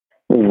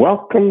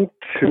Welcome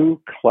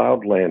to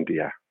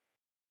Cloudlandia.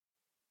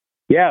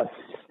 Yes.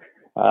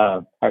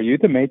 Are you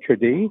the maitre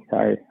d'?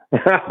 I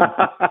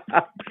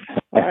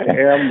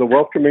am the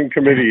welcoming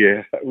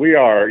committee. We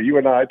are, you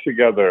and I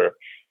together,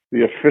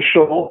 the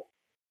official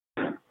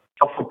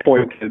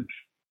self-appointed.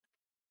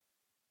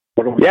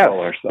 What do we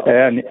call ourselves?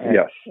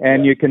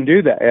 And you can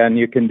do that. And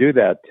you can do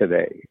that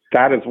today.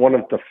 That is one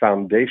of the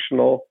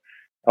foundational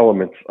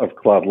elements of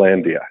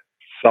Cloudlandia,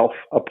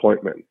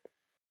 self-appointment.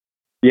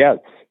 Yes.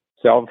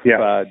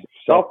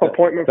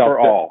 Self-appointment for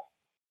all.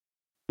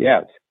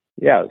 Yes.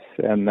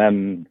 And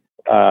then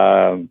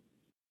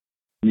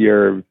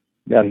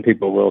then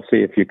people will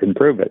see if you can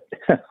prove it.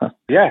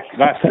 Yes,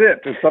 that's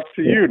it. It's up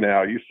to you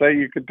now. You say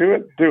you could do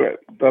it, do it.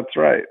 That's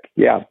right.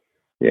 Yeah.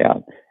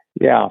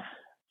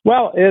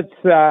 Well, it's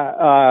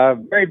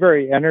very,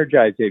 very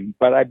energizing.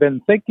 But I've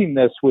been thinking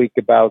this week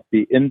about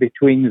the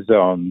in-between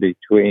zone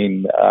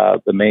between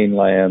the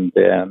mainland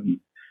and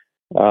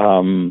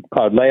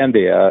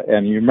Cloudlandia.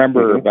 And you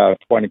remember about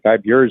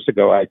 25 years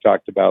ago, I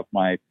talked about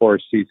my Four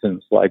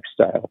Seasons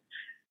lifestyle.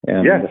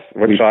 And yes,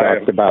 which I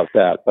talked about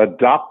that.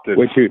 Adopted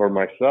for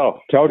myself.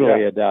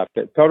 Totally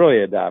adopted.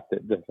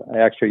 I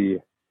actually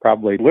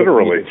probably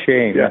literally put me to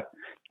shame. Yeah.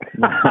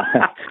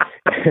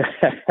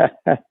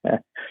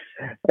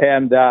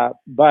 And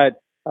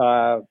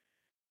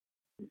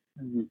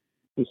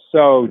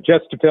so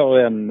just to fill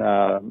in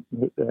our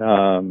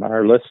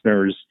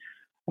listeners,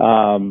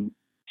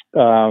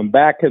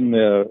 back in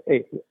the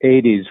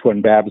 80s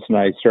when Babs and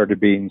I started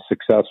being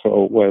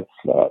successful with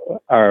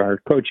our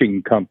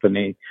coaching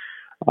company,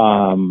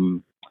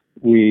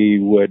 we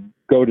would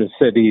go to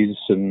cities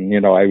and,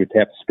 I would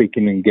have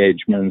speaking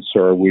engagements,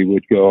 or we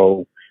would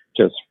go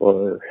just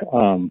for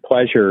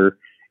pleasure.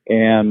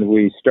 And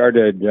we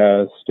started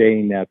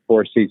staying at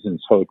Four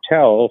Seasons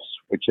Hotels,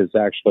 which is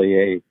actually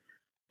a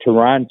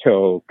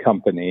Toronto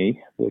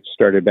company, which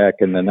started back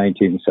in the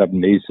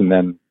 1970s and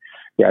then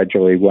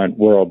gradually went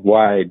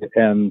worldwide.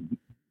 And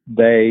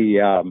they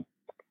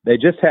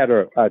just had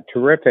a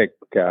terrific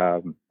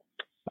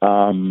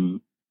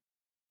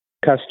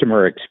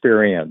customer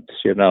experience.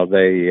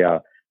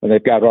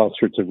 They've got all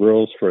sorts of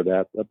rules for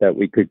that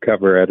we could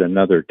cover at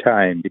another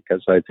time,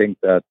 because I think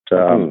that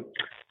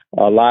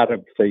a lot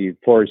of the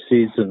Four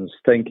Seasons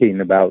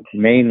thinking about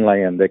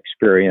mainland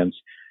experience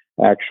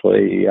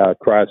actually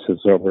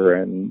crosses over,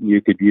 and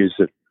you could use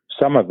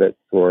some of it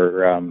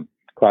for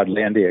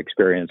Cloudlandia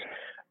experience.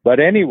 But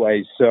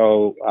anyway,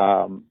 so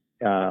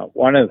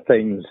one of the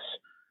things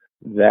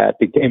that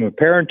became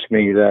apparent to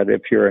me that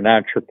if you're an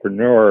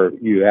entrepreneur,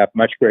 you have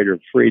much greater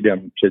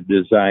freedom to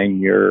design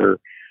your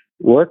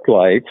work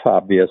life,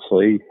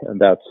 obviously. And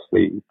that's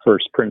the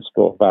first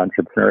principle of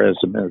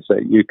entrepreneurism, is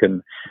that you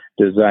can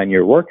design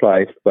your work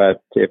life.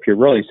 But if you're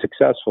really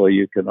successful,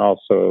 you can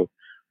also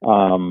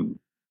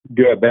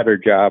do a better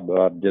job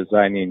of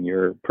designing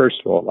your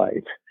personal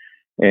life.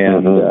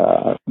 And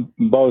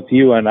both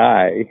you and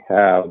I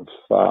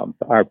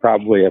are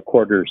probably a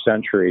quarter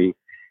century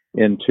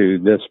into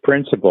this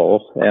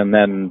principle. And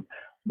then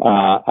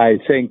I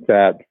think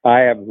that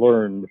I have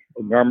learned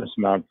enormous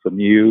amount from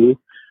you,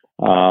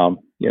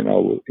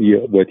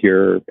 with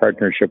your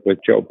partnership with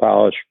Joe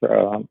Polish.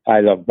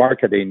 I love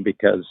marketing,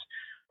 because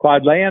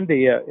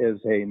Cloudlandia is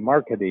a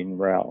marketing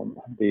realm.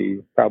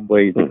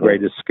 Probably the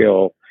greatest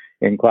skill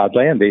in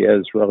Cloudlandia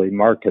is really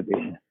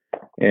marketing.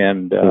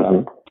 And,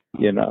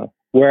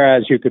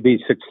 whereas you could be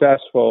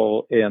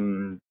successful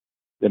in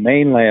the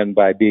mainland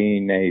by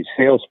being a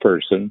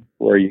salesperson,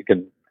 where you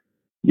can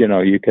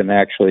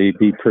actually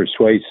be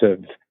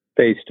persuasive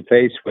face to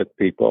face with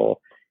people.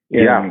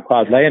 In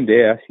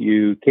Cloudlandia,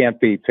 you can't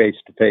be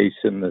face to face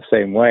in the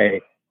same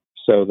way,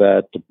 so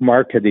that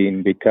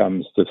marketing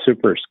becomes the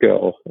super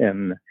skill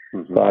in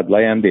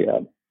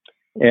Cloudlandia.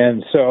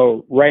 And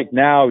so right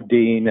now,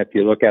 Dean, if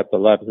you look at the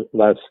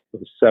last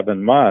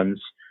 7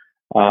 months,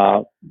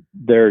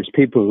 there's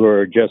people who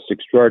are just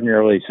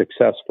extraordinarily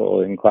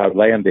successful in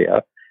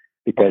Cloudlandia,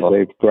 because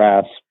they've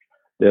grasped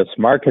this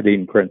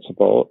marketing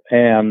principle.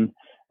 And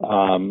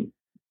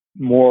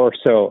more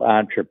so,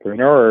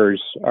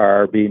 entrepreneurs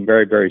are being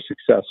very, very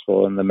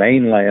successful in the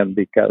mainland,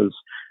 because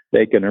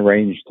they can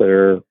arrange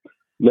their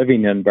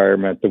living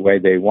environment the way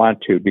they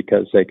want to,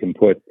 because they can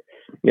put,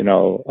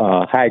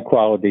 high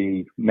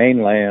quality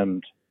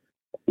mainland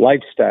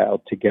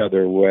lifestyle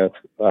together with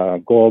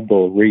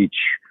global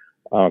reach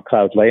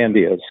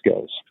Cloudlandia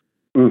skills.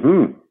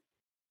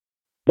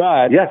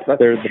 But yes,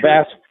 there's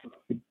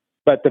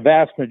the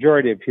vast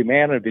majority of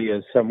humanity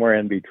is somewhere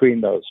in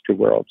between those two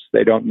worlds.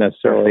 They don't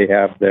necessarily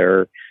have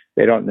their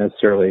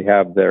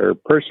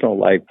personal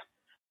life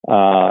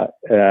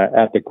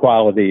at the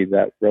quality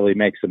that really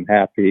makes them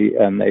happy,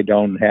 and they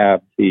don't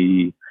have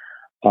the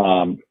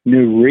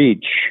new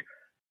reach,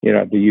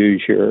 to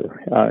use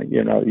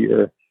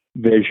your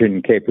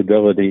vision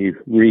capability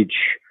reach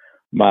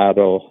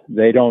model.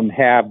 They don't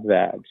have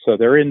that, so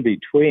they're in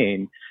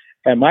between.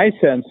 And my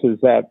sense is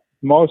that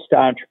most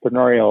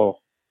entrepreneurial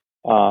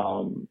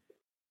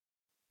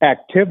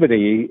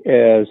activity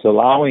is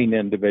allowing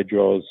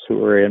individuals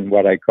who are in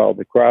what I call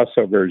the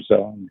crossover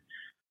zone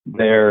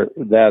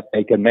that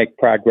they can make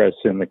progress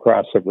in the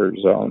crossover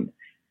zone.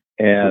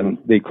 And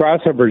the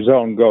crossover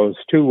zone goes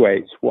two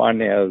ways.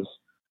 One is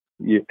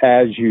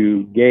as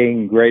you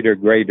gain greater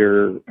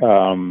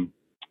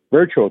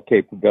virtual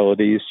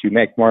capabilities, you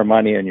make more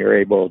money and you're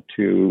able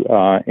to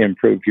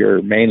improve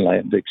your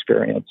mainland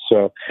experience.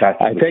 So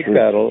I think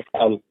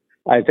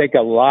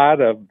a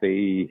lot of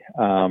the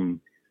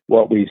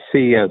what we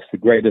see as the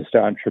greatest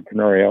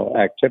entrepreneurial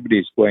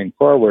activities going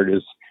forward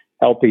is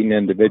helping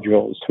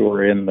individuals who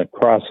are in the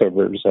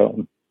crossover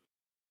zone.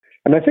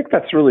 And I think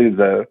that's really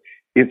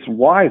it's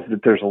wise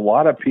that there's a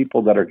lot of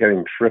people that are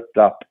getting tripped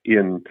up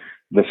in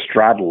the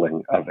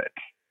straddling of it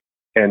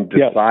and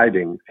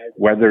deciding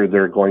whether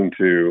they're going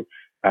to,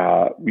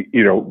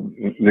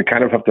 they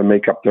kind of have to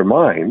make up their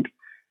mind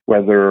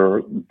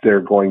whether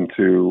they're going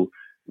to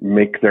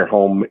make their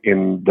home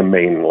in the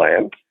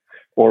mainland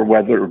or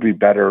whether it would be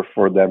better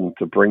for them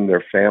to bring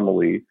their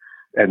family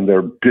and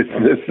their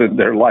business and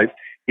their life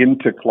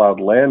into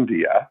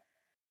Cloudlandia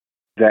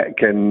that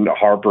can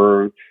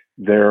harbor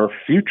their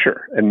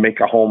future and make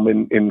a home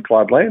in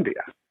Cloudlandia.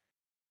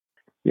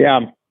 Yeah.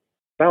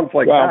 Sounds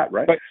like that,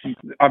 right?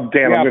 I'm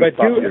Dan. I'm going to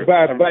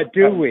stop you. But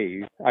do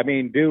we? I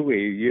mean, do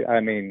we?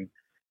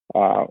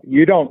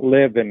 You don't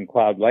live in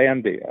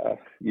Cloudlandia. But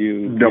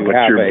your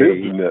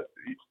business.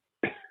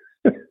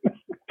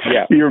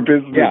 Your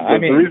business. Yeah, I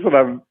mean,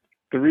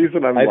 the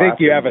reason I'm. I think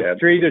you have a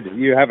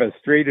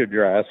street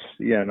address,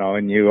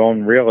 and you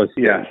own real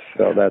estate. Yes.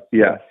 So that's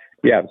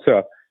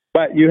So,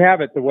 but you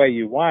have it the way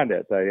you want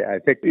it. I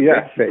think the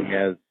big thing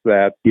is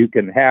that you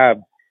can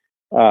have.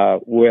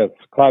 With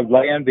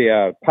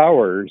Cloudlandia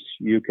powers,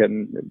 you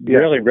can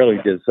really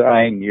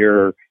design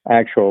your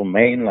actual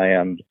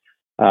mainland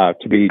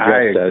to be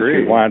just as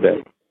you want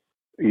it.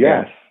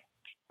 Yes.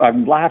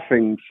 I'm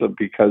laughing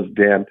because,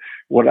 Dan,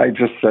 what I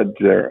just said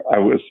there, I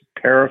was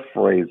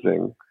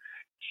paraphrasing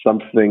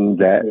something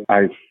that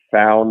I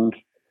found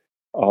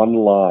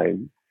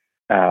online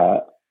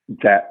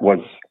that was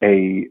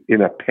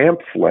in a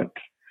pamphlet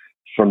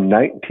from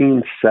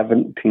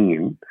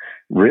 1917,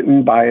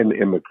 written by an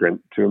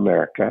immigrant to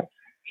America,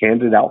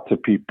 handed out to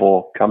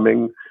people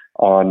coming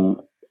on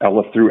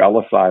through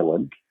Ellis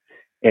Island,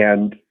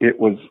 and it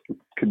was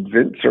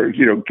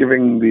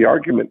giving the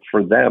argument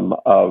for them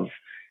of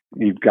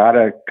you've got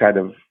to kind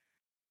of,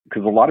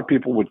 because a lot of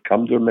people would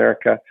come to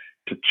America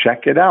to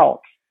check it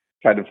out,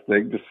 kind of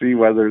thing, to see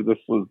whether this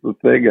was the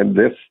thing, and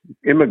this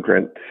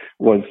immigrant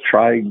was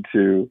trying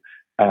to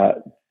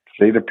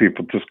say to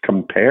people, just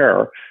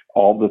compare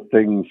all the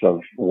things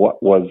of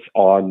what was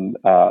on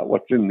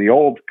what's in the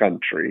old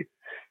country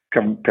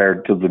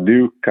compared to the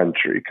new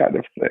country, kind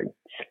of thing,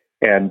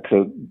 and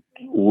to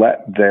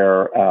let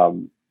their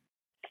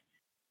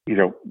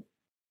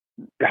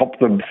help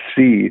them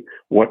see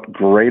what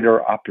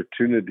greater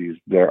opportunities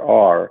there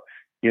are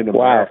in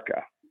America.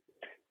 Wow.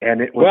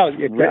 And it was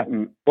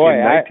written in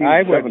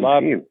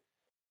 1917.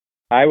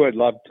 I would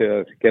love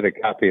to get a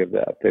copy of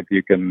that if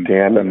you can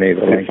Dan, send me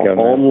the link on that.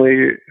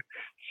 Only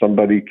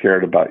somebody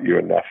cared about you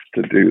enough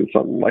to do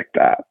something like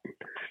that.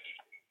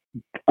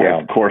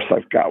 Of course,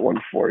 I've got one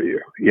for you.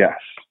 Yes.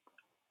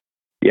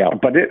 Yeah,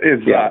 but it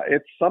is.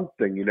 It's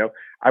something.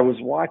 I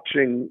was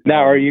watching.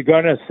 Now, are you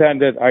going to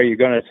send it? Are you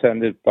going to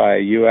send it by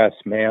U.S.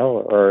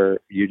 mail, or are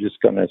you just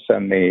going to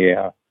send me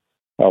a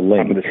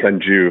link? I'm going to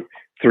send you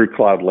through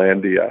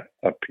Cloudlandia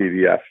a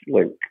PDF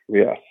link.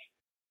 Yes.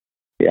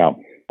 Yeah.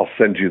 I'll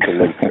send you the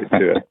link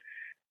to it.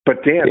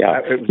 But Dan,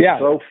 it was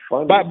so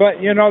funny. But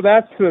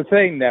that's the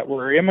thing, that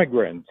we're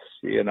immigrants.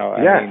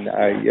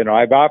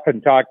 I've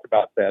often talked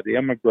about that. The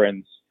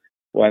immigrants,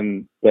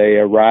 when they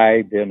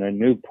arrive in a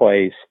new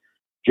place,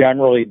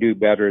 generally do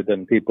better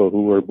than people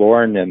who were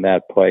born in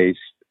that place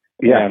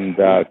and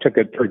took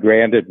it for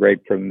granted right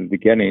from the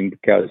beginning,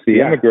 because the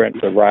immigrant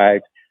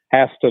arrived,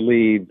 has to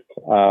leave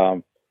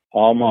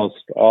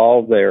almost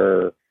all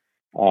their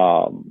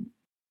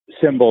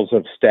symbols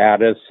of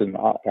status, and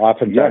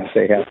oftentimes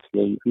they have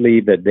to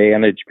leave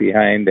advantage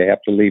behind. They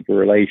have to leave a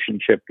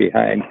relationship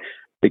behind.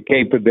 The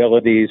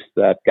capabilities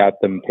that got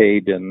them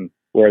paid in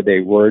where they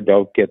were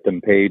don't get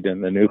them paid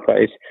in the new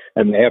place,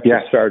 and they have to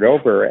start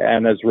over.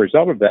 And as a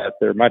result of that,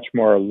 they're much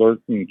more alert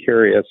and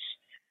curious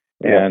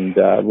and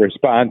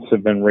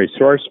responsive and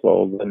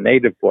resourceful than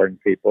native-born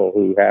people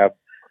who have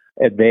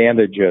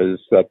advantages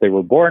that they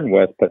were born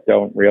with but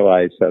don't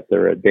realize that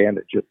they're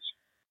advantages.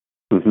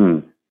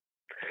 Mm-hmm.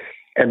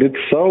 And it's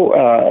so,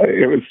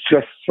 it was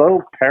just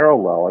so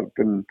parallel. I've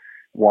been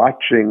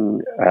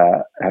watching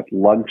at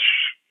lunch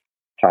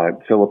time.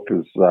 Philip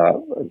is,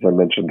 as I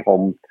mentioned,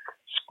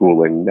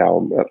 homeschooling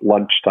now. At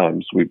lunch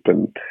times, we've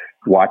been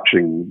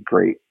watching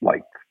great,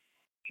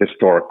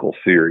 historical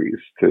series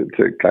to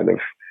kind of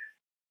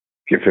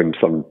give him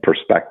some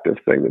perspective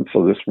thing. And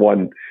so this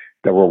one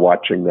that we're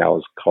watching now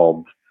is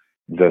called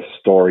The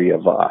Story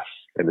of Us.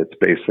 And it's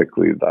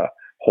basically the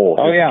whole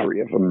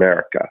history of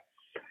America.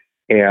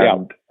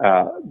 And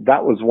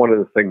that was one of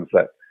the things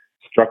that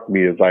struck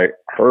me as I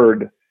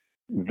heard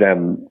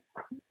them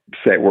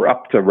say we're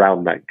up to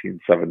around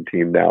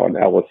 1917 now in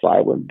Ellis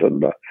Island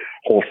and the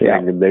whole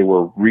thing, and they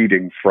were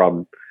reading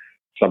from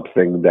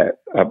something that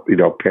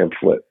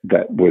pamphlet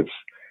that was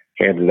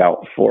handed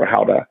out for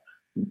how to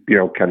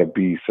kind of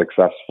be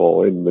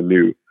successful in the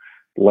new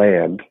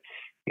land.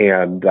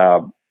 And I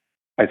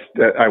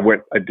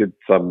did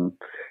some.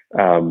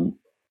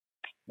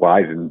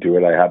 I didn't do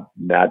it. I had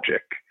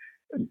Magic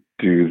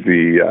do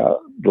the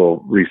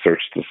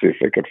research to see if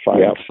they could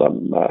find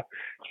some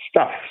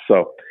stuff.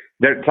 So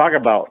they're talking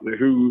about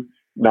who,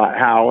 not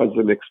how, as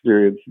an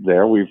experience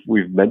there.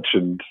 We've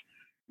mentioned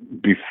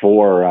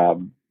before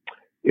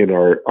in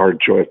our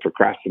Joy of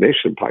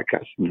Procrastination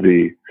podcast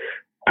the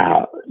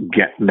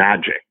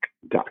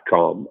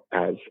getmagic.com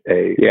as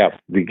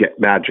the Get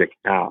Magic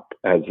app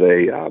as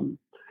a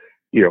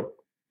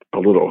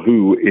little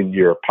who in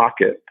your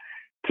pocket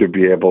to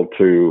be able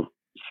to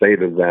say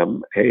to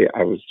them, hey,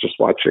 I was just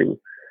watching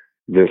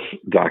this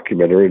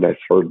documentary and I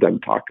heard them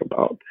talk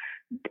about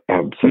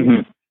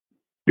some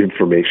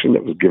information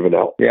that was given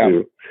out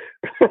to.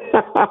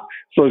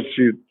 So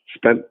she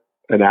spent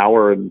an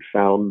hour and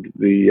found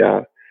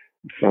this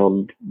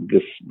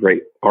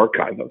great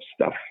archive of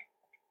stuff.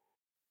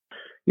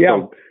 Yeah.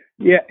 So,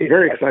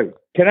 very exciting.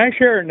 Can I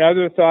share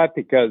another thought,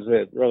 because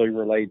it really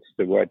relates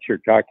to what you're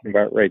talking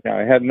about right now?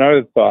 I had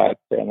another thought,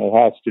 and it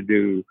has to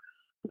do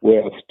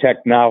with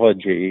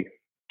technology.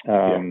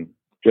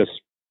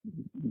 Just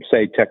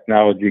say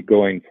technology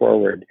going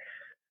forward.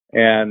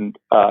 And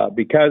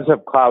because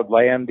of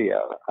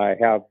Cloudlandia, I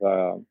have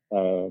a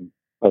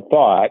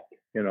thought.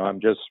 I'm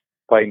just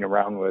playing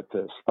around with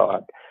this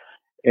thought.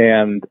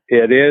 And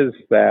it is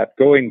that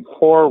going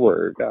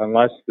forward,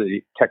 unless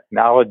the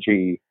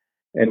technology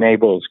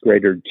enables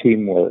greater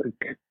teamwork,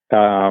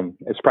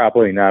 it's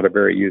probably not a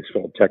very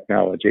useful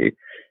technology.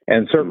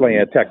 And certainly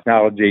a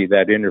technology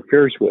that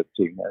interferes with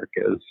teamwork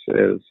is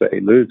a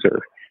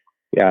loser.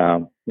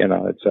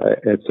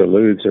 It's a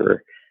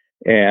loser.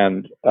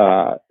 And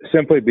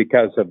simply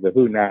because of the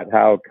who, not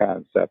how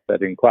concept,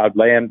 that in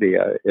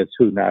Cloudlandia it's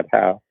who, not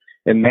how.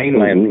 In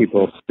mainland,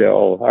 people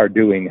still are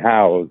doing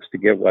hows to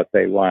get what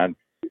they want.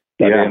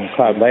 But in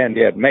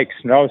Cloudlandia, it makes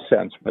no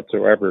sense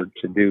whatsoever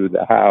to do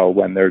the how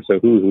when there's a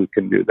who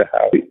can do the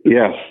how.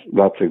 Yes,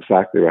 that's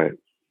exactly right.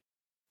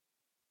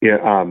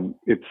 Yeah,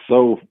 it's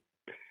so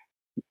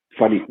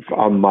funny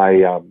on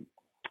my,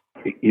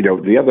 some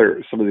of the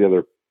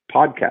other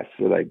podcasts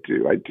that I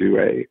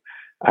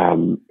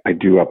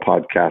do a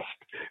podcast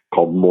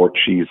called More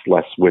Cheese,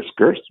 Less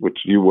Whiskers, which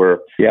you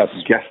were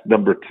guest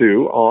number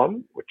 2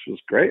 on, which was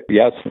great.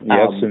 Yes,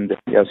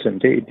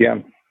 indeed,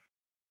 yeah.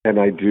 And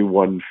I do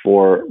one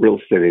for real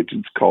estate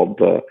agents called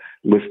the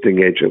Listing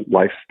Agent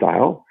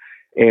Lifestyle.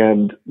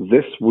 And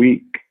this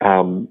week,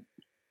 I'm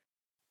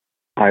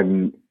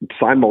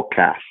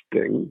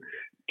simulcasting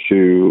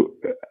to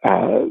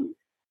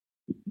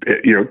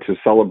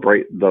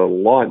celebrate the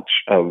launch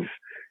of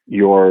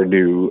your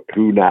new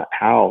Who Not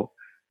How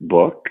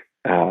book,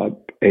 a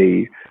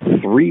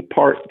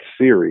 3-part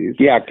series.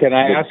 Yeah, can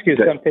I ask you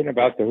something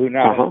about the Who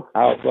Not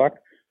How book?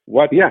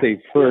 What's the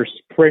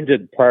first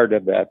printed part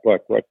of that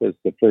book? What does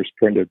the first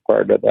printed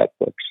part of that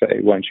book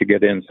say once you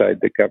get inside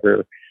the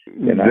cover?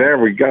 There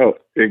we go.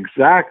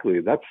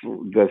 Exactly. That's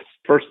the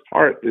first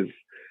part is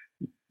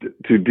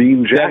to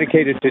Dean Jackson.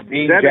 Dedicated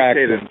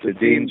to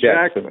Dean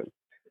Jackson.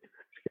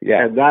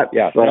 Yeah. And that's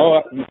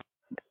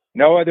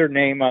no other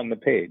name on the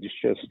page,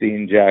 just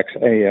Dean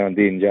Jackson.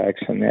 Dean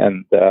Jackson,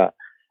 and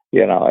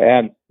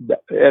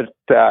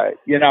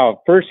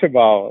first of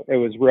all, it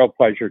was a real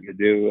pleasure to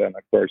do, and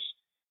of course,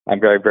 I'm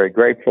very, very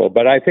grateful.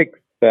 But I think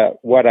that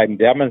what I'm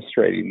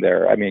demonstrating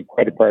there,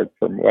 quite apart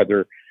from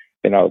whether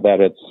that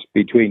it's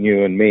between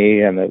you and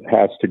me, and it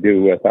has to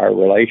do with our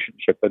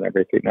relationship and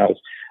everything else.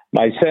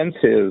 My sense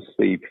is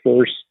the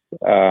first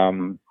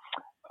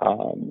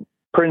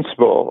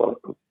principle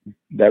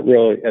that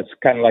really, it's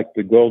kind of like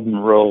the golden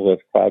rule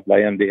of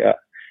Cloudlandia,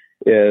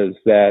 is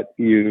that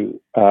you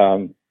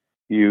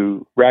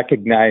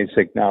recognize,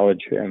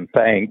 acknowledge, and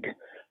thank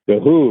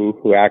the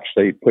who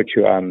actually put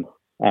you on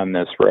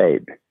this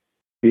road.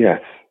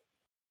 Yes.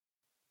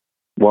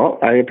 Well,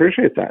 I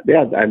appreciate that.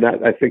 Yeah, and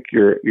I think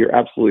you're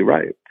absolutely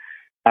right.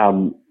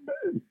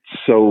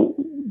 So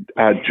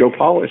Joe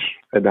Polish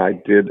and I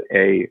did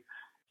a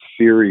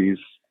series,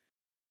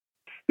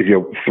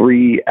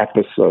 3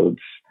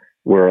 episodes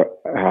where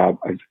I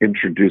was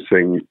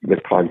introducing the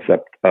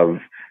concept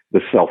of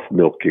the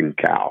self-milking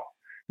cow,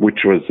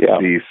 which was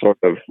the sort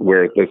of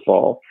where this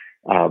all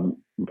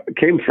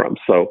came from.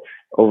 So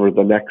over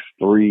the next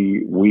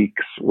 3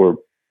 weeks, we're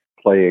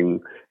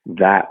playing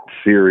that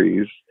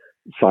series,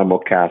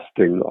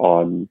 simulcasting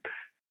on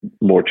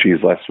More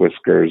Cheese, Less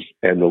Whiskers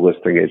and the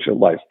Listing Agent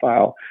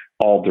Lifestyle,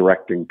 all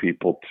directing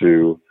people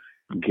to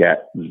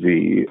get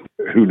the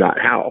Who Not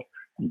How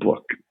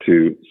book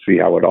to see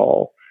how it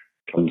all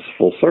comes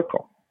full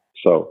circle.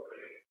 So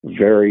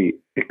very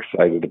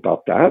excited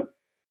about that.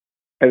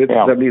 And it's,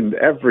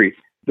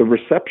 the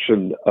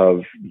reception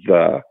of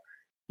the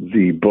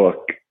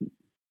book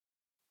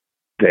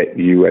that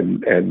you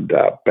and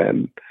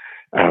Ben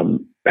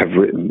have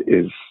written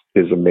is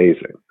is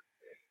amazing.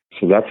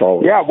 So that's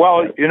all. Yeah,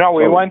 well,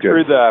 we went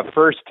through the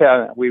first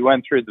 10. We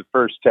went through the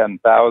first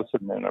 10,000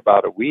 in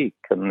about a week,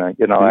 and I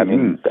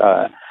mean,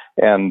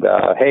 and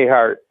Hay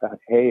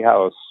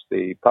House,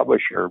 the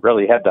publisher,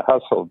 really had to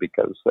hustle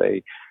because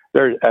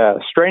they're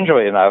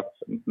strangely enough,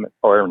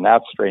 or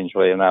not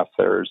strangely enough,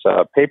 there's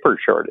a paper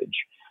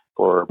shortage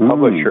for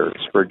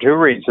publishers for two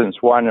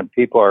reasons. One,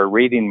 people are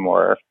reading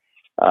more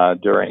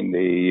during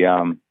the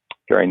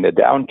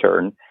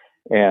downturn.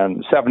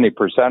 And 70%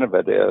 of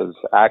it is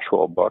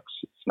actual books.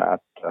 It's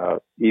not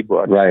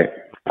ebooks. Right.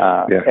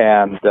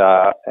 And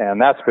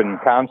that's been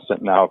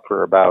constant now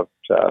for about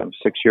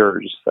 6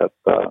 years. That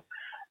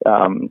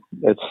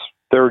it's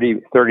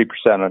 30%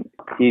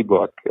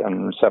 ebook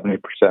and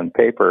 70%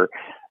 paper.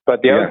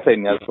 But the other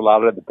thing is a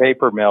lot of the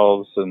paper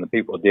mills and the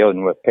people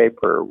dealing with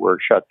paper were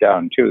shut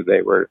down too.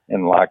 They were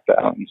in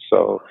lockdown.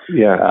 So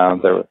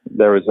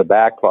there was a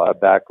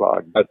backlog.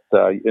 But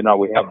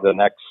we have the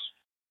next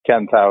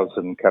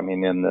 10,000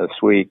 coming in this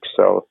week,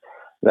 so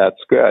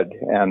that's good.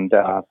 And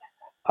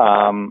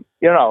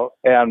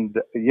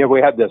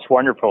we had this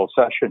wonderful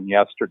session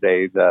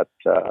yesterday that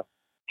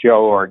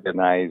Joe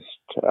organized.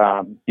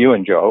 You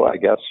and Joe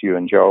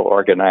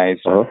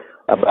organized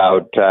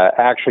about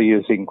actually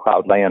using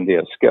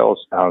Cloudlandia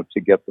skills now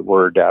to get the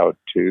word out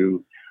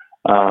to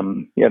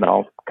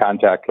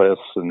contact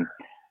lists and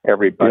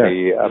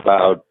everybody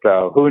about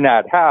who,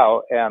 not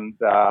how. And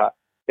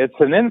it's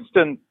an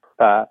instant.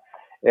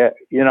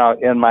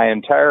 In my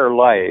entire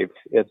life,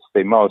 it's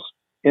the most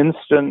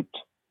instant,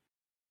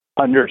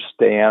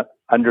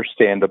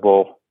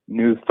 understandable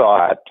new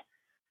thought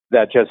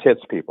that just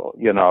hits people.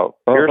 Here's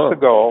the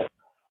goal,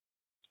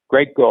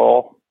 great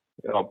goal.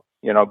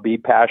 Be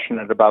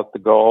passionate about the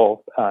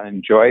goal,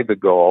 enjoy the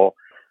goal,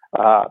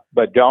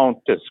 but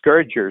don't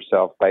discourage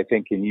yourself by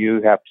thinking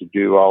you have to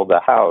do all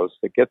the hows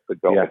to get the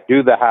goal.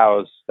 Do the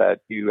hows that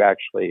you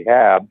actually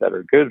have that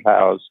are good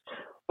hows.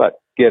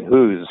 But get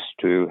who's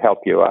to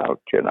help you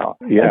out,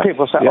 And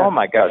people say, oh,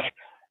 my gosh.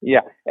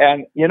 Yeah.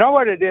 And you know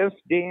what it is,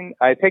 Dean?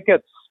 I think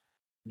it's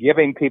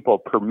giving people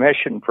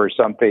permission for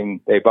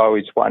something they've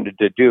always wanted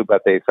to do,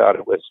 but they thought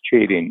it was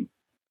cheating.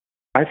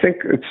 I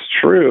think it's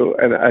true.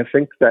 And I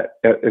think that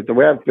the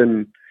way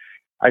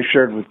I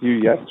shared with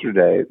you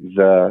yesterday,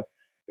 I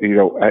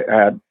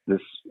had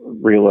this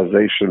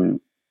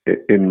realization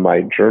in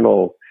my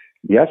journal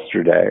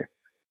yesterday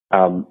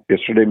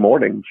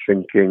morning,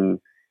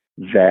 thinking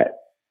that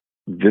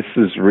this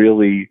is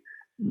really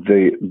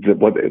the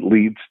what it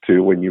leads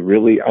to when you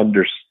really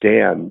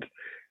understand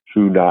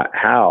who, not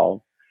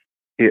how.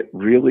 It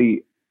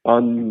really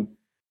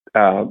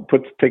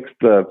takes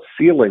the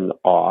ceiling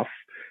off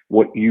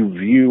what you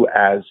view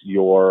as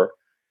your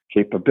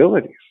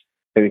capabilities,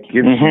 and it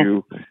gives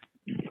you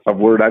a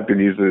word I've been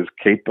using is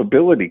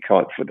capability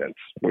confidence,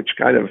 which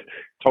kind of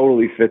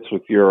totally fits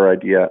with your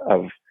idea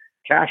of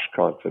cash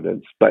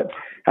confidence. But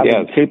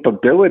having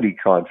capability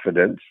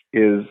confidence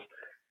is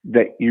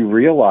that you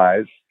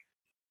realize,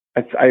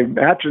 I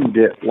imagined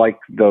it like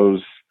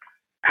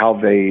how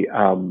they,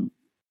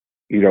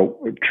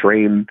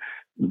 train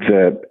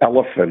the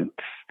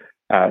elephants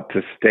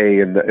to stay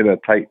in a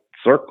tight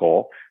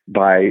circle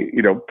by,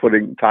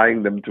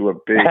 tying them to a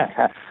big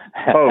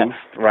post,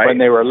 right? When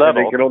they were little. And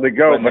they can only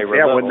go, when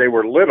they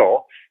were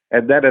little.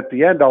 And then at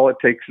the end, all it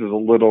takes is a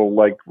little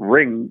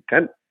ring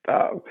tent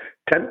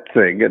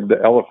thing, and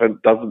the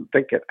elephant doesn't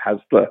think it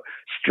has the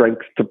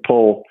strength to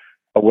pull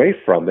away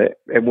from it.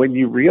 And when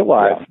you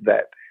realize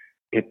that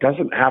it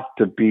doesn't have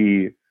to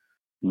be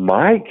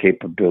my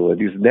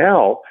capabilities,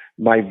 now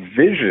my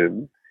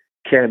vision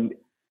can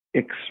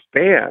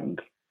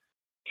expand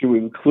to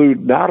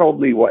include not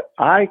only what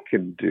I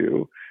can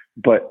do,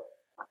 but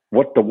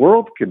what the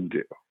world can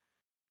do.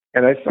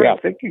 And I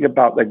started thinking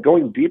about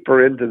going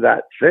deeper into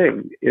that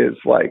thing is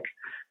I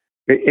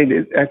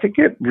think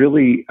it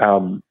really,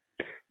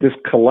 this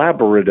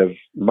collaborative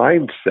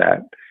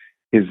mindset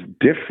is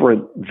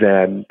different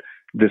than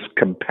this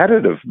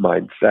competitive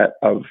mindset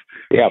of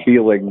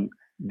feeling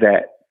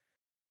that.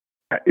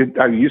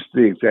 I used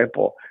the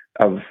example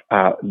of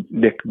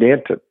Nick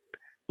Nanton.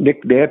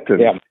 Nick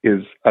Nanton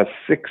is a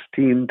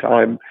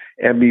 16-time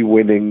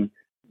Emmy-winning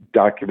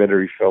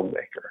documentary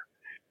filmmaker.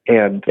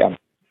 And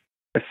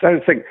I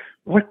started thinking,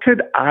 what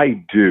could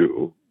I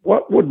do?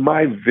 What would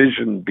my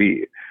vision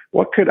be?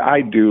 What could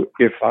I do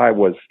if I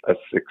was a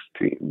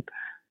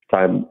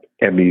 16-time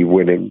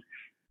Emmy-winning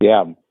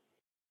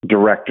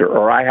director,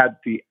 or I had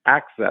the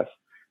access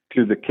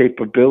to the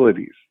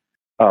capabilities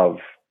of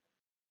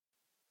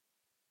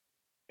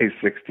a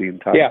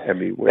 16-time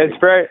Emmy winner?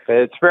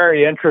 It's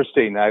very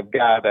interesting. I've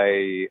got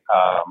a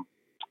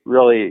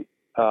really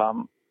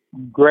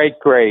great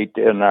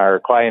in our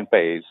client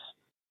base,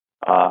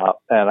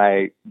 and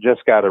I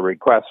just got a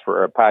request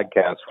for a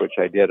podcast, which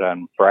I did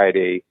on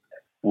Friday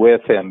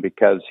with him,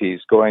 because he's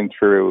going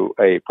through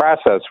a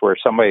process where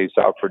somebody's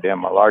offered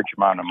him a large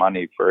amount of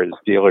money for his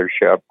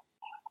dealership,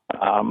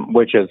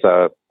 which is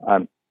a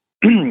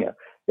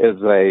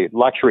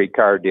luxury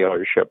car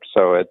dealership.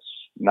 So it's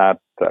not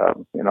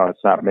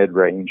it's not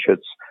mid-range.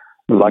 It's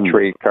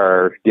luxury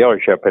car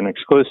dealership, and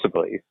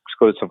exclusively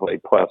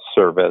plus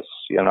service,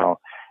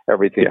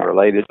 everything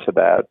related to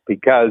that,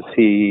 because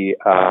he,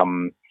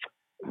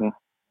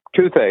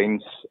 two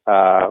things,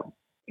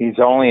 he's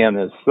only in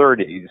his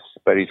 30s,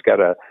 but he's got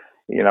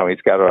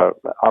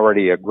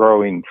already a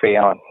growing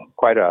family,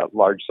 quite a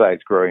large size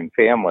growing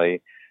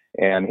family.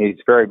 And he's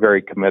very,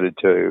 very committed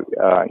to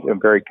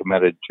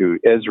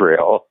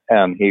Israel,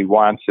 and he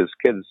wants his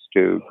kids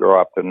to grow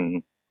up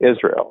in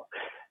Israel.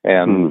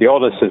 And the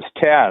oldest is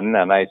 10,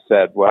 and I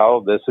said,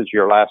 well, this is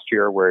your last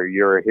year where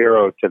you're a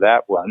hero to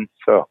that one.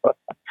 So,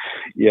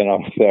 you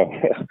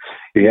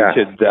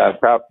should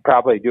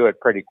probably do it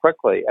pretty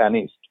quickly.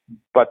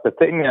 But the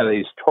thing that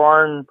he's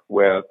torn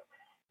with,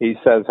 he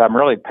says, I'm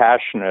really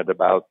passionate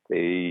about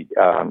the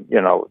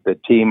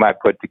team I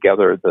put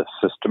together, the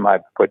system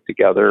I've put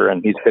together,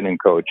 and he's been in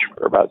coach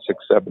for about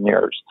 6-7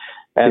 years.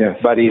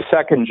 But he's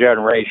second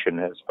generation.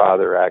 His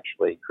father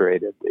actually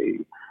created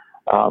the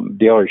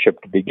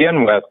dealership to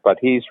begin with, but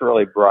he's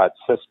really brought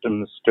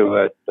systems to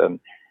it, and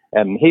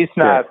he's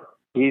not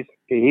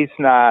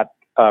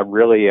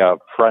really a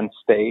front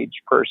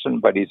stage person,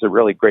 but he's a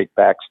really great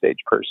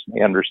backstage person.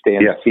 He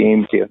understands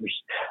teams. He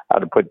understands how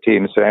to put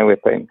teams and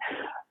everything.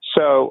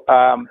 So,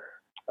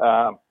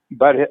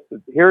 but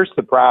here's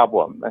the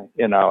problem,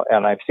 and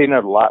I've seen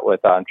it a lot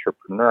with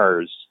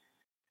entrepreneurs.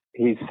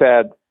 He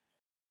said,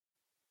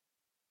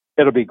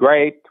 it'll be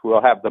great.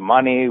 We'll have the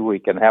money. We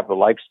can have the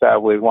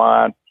lifestyle we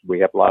want. We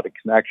have a lot of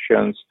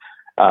connections.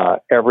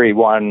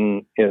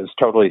 Everyone is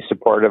totally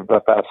supportive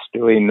of us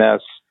doing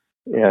this.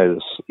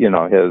 His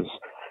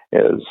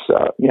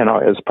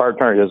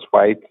partner, his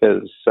wife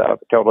is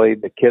totally,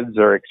 the kids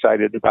are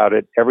excited about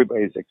it.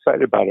 Everybody's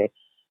excited about it.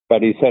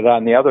 But he said,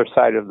 on the other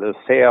side of the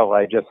sale,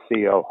 I just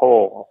see a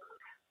hole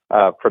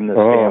from the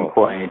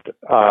standpoint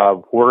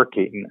of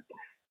working.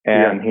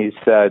 And he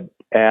said,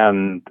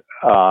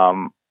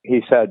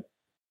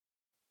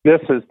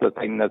 this is the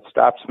thing that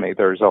stops me.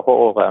 There's a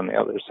hole on the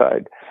other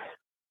side.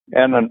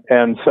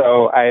 And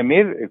so I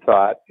immediately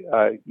thought,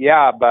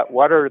 but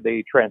what are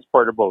the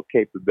transportable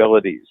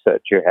capabilities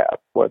that you have?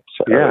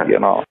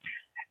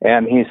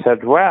 And he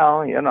said,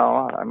 well, I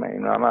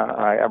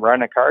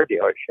run a car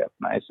dealership.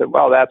 And I said,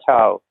 well, that's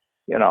how,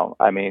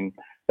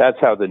 that's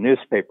how the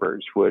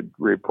newspapers would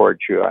report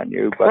you on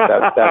you, but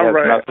that has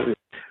nothing.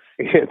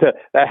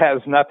 That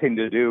has nothing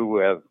to do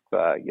with,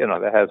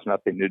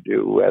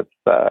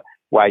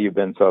 why you've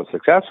been so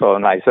successful.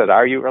 And I said,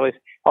 are you really?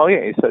 Oh,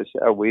 yeah. He says,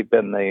 we've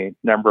been the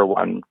number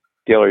one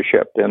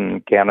dealership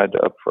in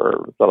Canada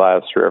for the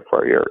last 3 or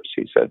 4 years.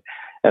 He said,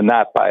 and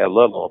not by a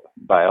little,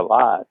 by a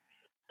lot.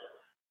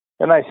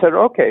 And I said,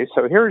 okay,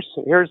 so here's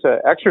an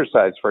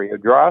exercise for you.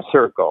 Draw a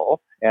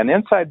circle, and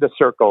inside the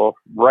circle,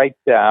 write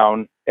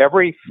down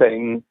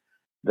everything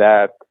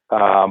that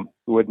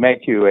would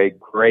make you a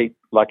great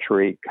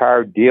luxury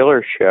car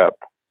dealership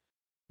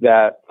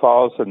that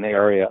falls in the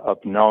area of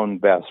known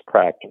best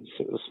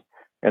practices.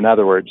 In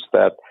other words,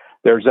 that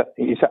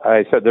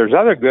I said there's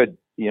other good,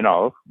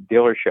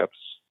 dealerships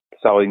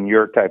selling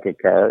your type of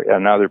car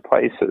in other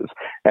places,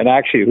 and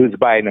actually who's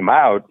buying them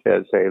out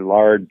is a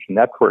large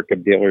network of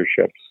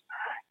dealerships,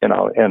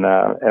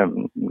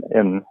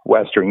 in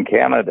Western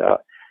Canada.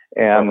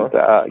 And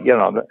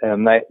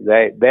and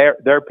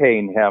they're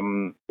paying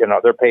him,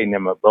 they're paying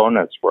him a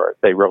bonus for it.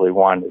 They really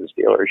want his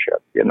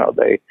dealership,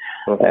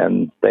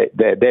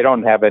 they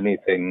don't have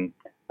anything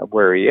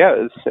where he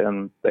is,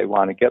 and they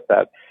want to get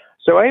that.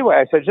 So anyway,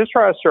 I said, just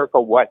draw a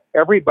circle what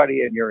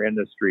everybody in your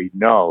industry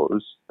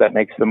knows that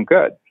makes them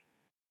good.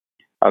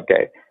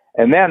 Okay,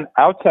 and then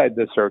outside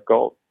the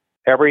circle,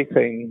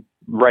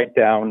 write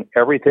down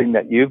everything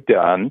that you've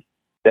done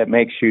that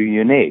makes you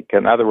unique.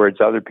 In other words,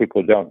 other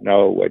people don't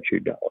know what you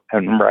know,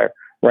 and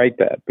write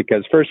that,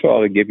 because first of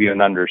all, to give you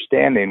an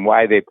understanding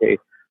why they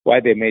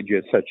made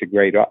you such a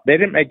great offer. They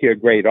didn't make you a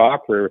great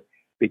offer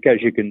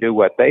because you can do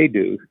what they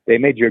do. They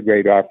made you a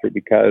great offer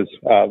because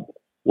of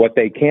what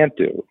they can't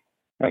do.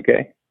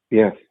 Okay.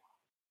 Yes.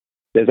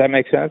 Does that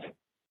make sense?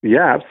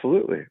 Yeah,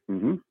 absolutely.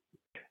 Mm-hmm.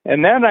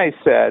 And then I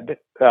said,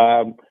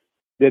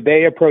 did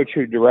they approach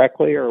you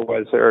directly, or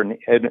was there an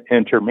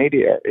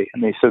intermediary?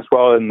 And he says,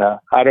 well, in the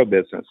auto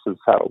business is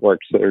how it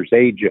works. There's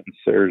agents,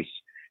 there's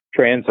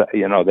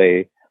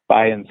they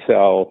buy and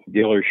sell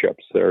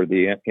dealerships. They're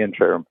the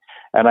interim.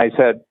 And I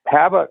said,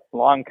 have a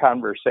long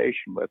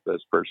conversation with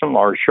this person,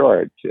 or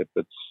short, if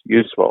it's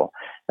useful,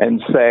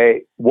 and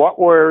say, what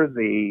were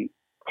the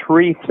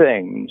 3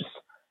 things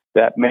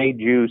that made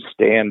you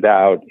stand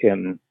out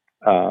in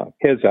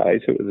his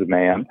eyes? It was a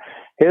man.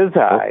 His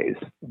eyes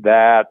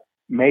that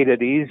made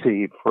it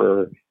easy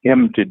for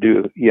him to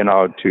do,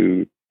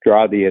 to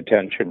draw the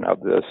attention of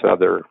the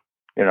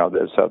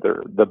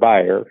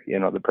buyer,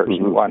 the person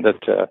who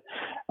wanted to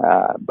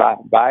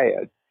buy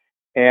it,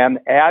 and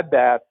add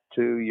that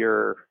to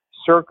your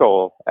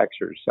circle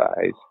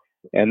exercise.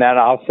 And then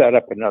I'll set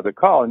up another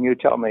call, and you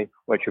tell me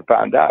what you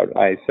found out.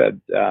 I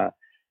said,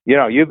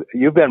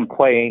 you've been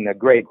playing a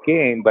great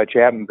game, but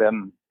you haven't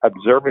been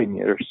observing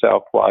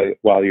yourself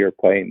while you're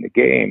playing the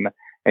game,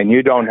 and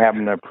you don't have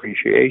an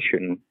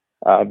appreciation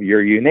of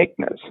your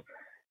uniqueness.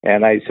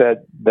 And I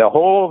said, the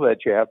hole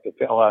that you have to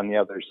fill on the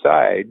other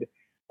side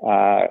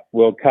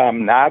will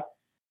come not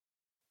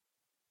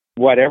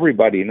what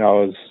everybody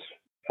knows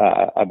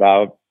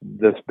about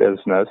this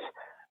business,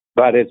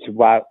 but it's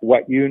what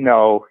you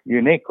know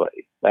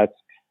uniquely.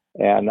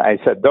 And I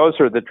said, those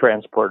are the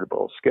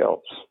transportable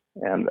skills.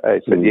 And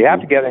I said, you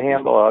have to get a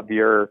handle of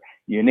your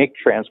unique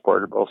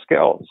transportable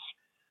skills.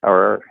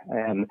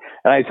 And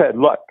I said,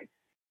 look,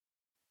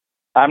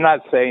 I'm not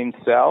saying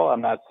sell.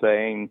 I'm not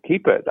saying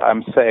keep it.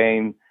 I'm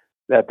saying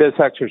that this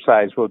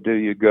exercise will do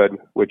you good,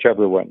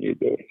 whichever one you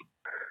do.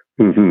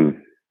 Mm-hmm.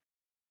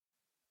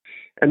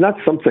 And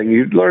that's something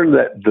you learn,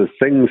 that the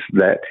things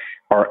that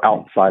are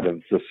outside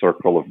of the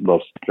circle of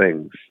most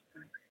things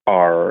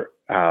are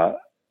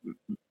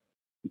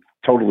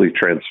totally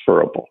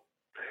transferable.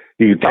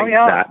 You take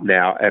that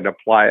now and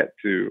apply it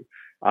to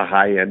a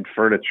high-end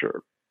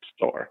furniture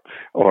store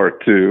or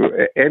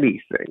to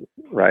anything,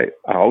 right?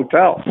 A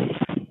hotel.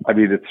 I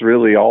mean, it's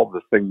really all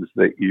the things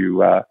that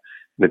you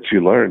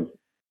learn.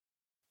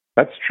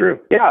 That's true.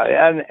 Yeah,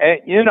 and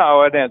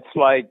it's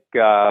like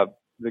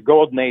the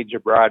golden age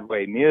of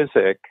Broadway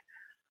music,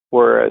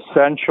 were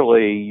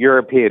essentially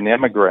European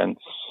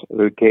immigrants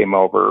who came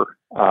over,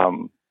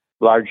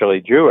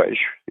 largely Jewish.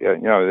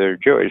 They're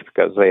Jewish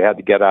because they had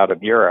to get out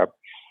of Europe.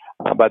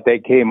 But they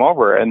came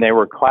over and they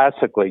were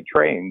classically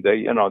trained.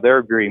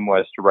 Their dream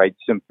was to write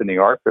symphony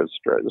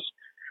orchestras.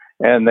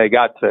 And they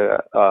got to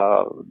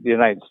the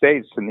United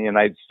States, and the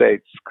United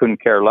States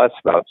couldn't care less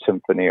about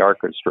symphony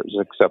orchestras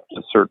except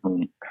a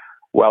certain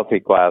wealthy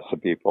class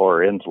of people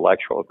or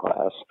intellectual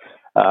class.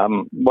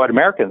 What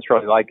Americans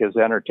really like is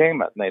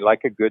entertainment, and they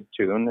like a good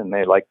tune, and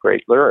they like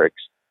great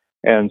lyrics.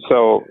 And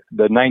so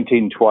the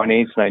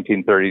 1920s,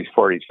 1930s,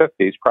 40s,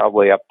 50s,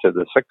 probably up to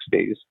the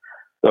 60s,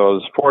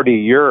 those 40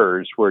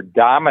 years were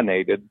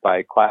dominated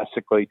by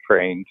classically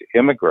trained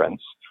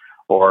immigrants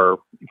or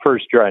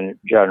first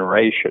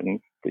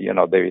generation. They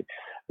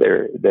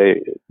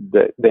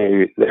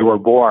were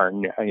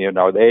born.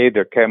 They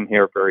either came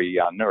here very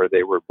young or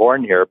they were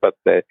born here, but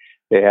they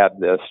had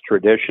this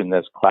tradition,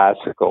 this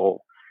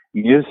classical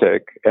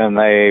music, and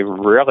they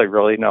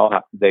really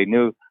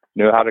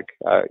knew how to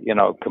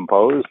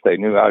compose. They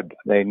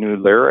knew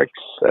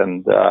lyrics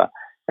and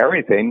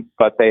everything,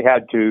 but they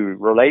had to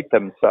relate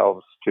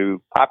themselves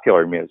to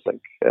popular music,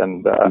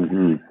 and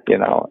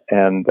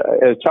and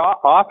it's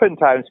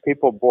oftentimes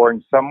people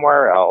born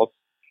somewhere else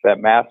that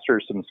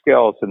master some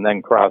skills and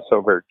then cross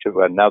over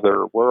to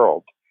another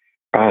world,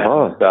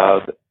 and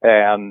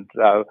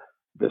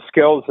the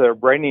skills they're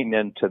bringing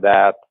into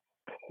that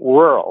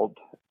world,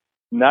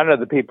 none of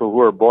the people who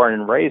are born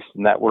and raised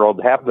in that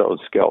world have those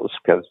skills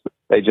because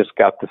they just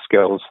got the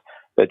skills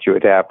that you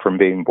would have from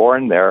being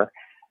born there.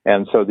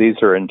 And so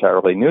these are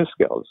entirely new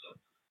skills.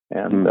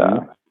 And,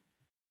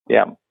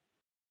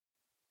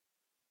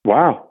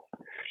 Wow.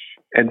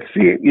 And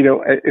see,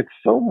 it's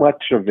so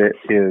much of it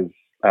is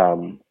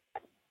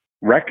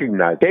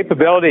recognizing.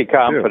 Capability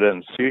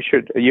confidence. You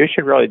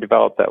should really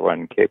develop that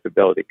one,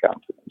 capability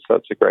confidence.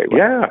 That's a great one.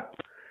 Yeah.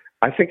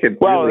 I think it is.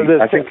 Well,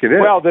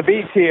 the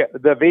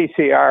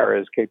VCR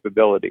is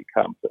capability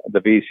confidence. The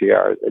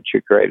VCR that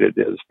you created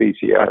is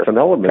VCR. That's an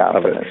element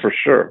confidence. of it, for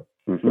sure.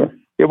 Mm-hmm.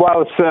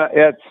 Well,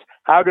 it's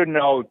how to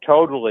know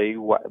totally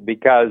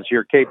because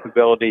your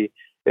capability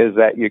is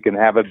that you can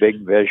have a big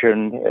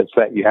vision. It's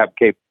that you have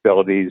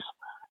capabilities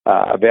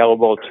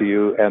available to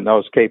you, and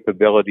those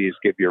capabilities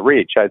give you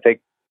reach. I think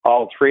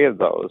all three of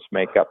those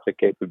make up the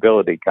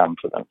capability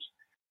confidence.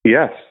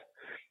 Yes.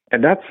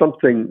 And that's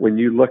something when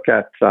you look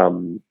at,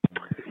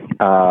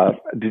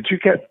 did you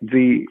get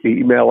the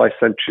email I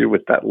sent you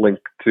with that link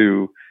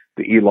to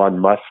the Elon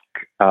Musk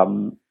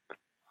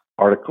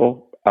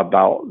article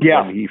about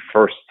when he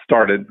first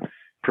started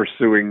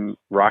pursuing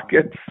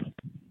rockets?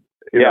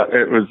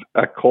 It was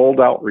a cold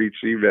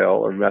outreach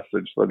email or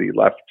message that he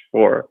left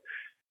for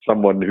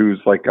someone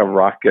who's like a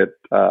rocket,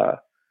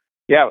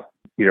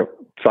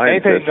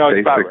 scientist,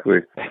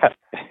 basically.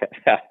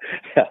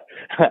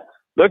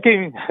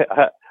 Looking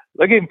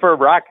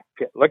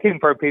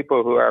for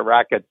people who are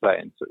rocket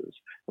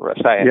scientists.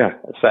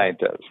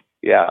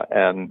 Yeah,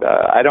 and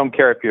I don't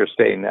care if you're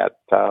staying at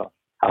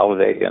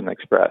Holiday Inn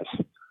Express.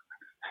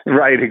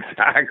 Right,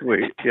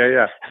 exactly.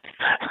 Yeah.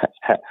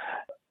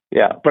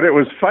 Yeah. But it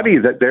was funny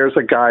that there's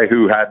a guy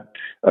who had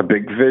a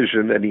big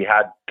vision and he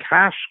had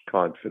cash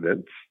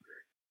confidence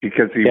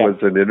because he was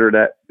an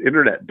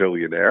internet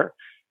billionaire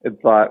and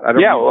thought, I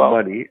don't need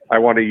money. I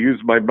want to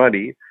use my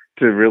money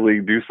to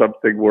really do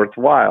something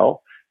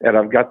worthwhile. And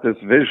I've got this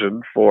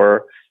vision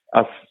for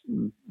us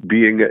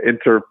being an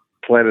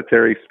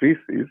interplanetary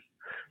species.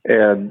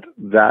 And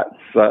that's,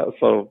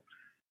 so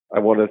I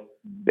want to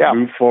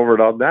move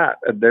forward on that.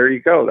 And there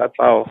you go.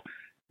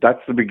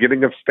 That's the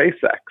beginning of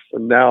SpaceX.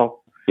 And now,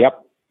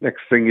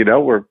 next thing you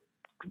know, we're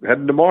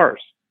heading to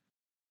Mars.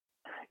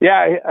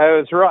 Yeah,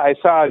 I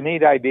saw a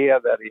neat idea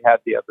that he had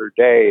the other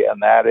day,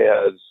 and that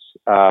is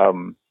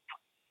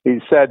he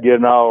said,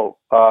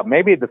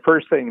 maybe the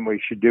first thing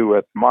we should do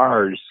with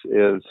Mars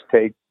is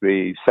take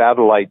the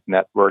satellite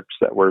networks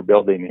that we're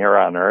building here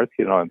on Earth,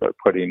 they're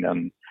putting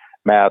in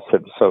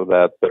massive so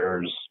that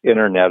there's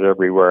internet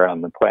everywhere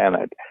on the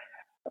planet.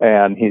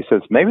 And he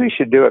says, maybe we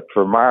should do it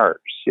for Mars,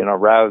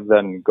 rather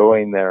than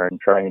going there and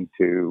trying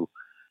to,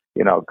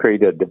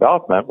 create a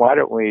development. Why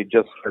don't we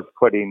just start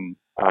putting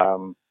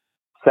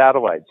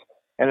satellites?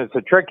 And it's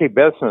a tricky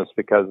business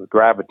because the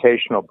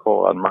gravitational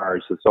pull on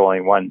Mars is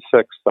only 1/6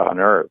 on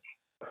Earth.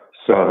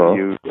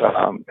 So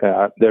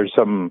there's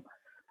some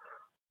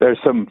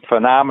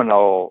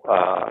phenomenal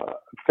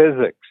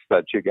physics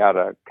that you got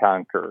to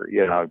conquer,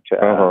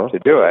 to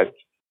do it.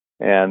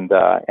 And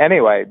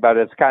anyway, but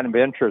it's kind of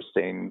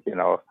interesting,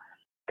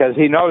 because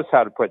he knows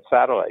how to put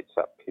satellites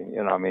up. He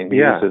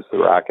uses the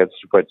rockets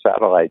to put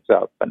satellites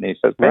up. And he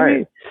says,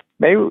 maybe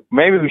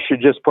we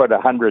should just put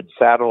 100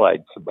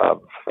 satellites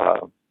above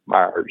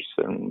Mars,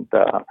 and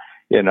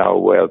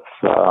with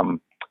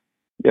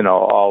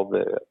all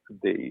the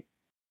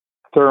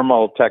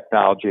thermal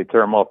technology,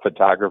 thermal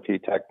photography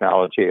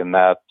technology, and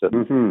that.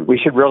 And we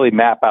should really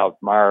map out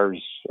Mars.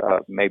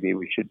 Maybe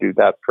we should do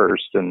that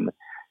first. And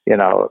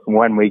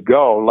when we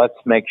go,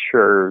 let's make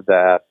sure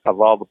that of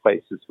all the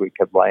places we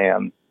could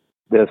land,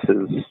 this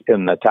is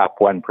in the top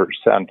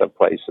 1% of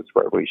places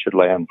where we should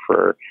land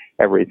for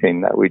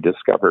everything that we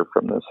discover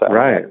from the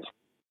satellites. Right.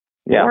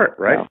 Yeah. Smart,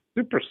 right? Yeah.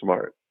 Super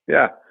smart.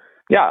 Yeah.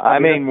 Yeah. I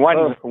mean,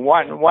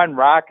 one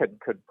rocket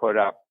could put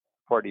up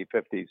 40,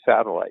 50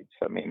 satellites.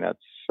 I mean,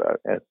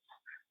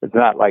 it's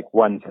not like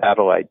one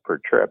satellite per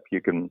trip. You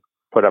can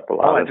put up a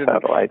lot of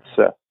satellites.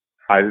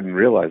 I didn't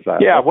realize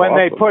that. Yeah. That's when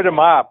awesome. they put them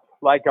up,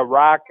 like a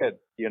rocket,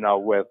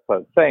 with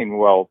a thing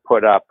will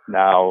put up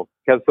now,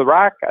 because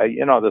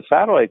the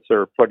satellites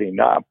they're putting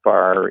up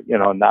are,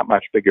 not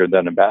much bigger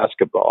than a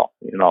basketball.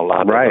 A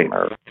lot of them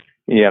are,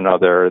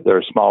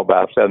 they're small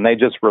baskets, and they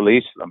just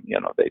release them.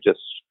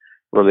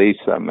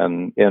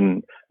 And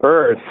in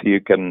Earth,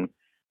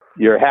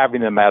 you're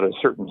having them at a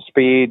certain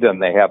speed,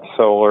 and they have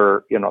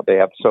solar,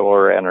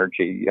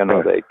 energy.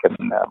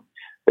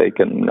 They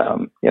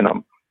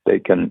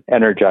can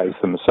energize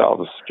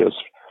themselves just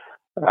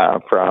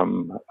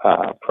from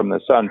the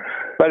sun.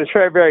 But it's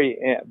very, very,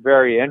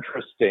 very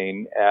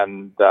interesting,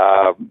 and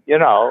I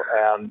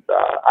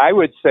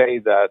would say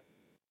that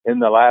in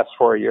the last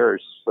 4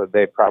 years,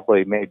 they've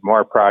probably made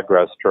more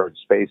progress towards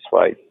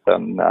spaceflight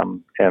than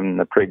in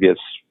the previous,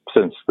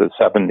 since the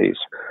 70s.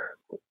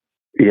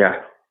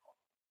 Yeah.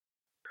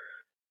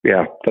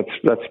 Yeah,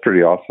 that's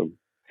pretty awesome.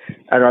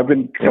 And I've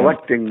been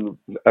collecting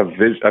I've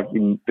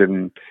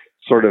been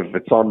sort of,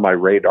 it's on my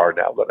radar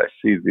now that I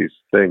see these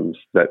things,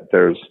 that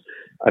there's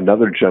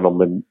another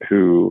gentleman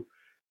who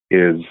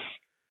is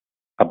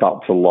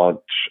about to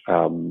launch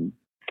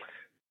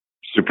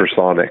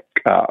supersonic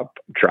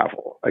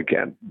travel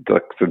again,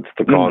 since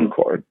the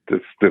Concorde.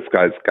 This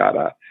guy's got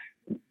a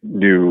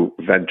new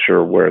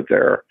venture where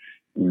they're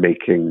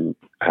making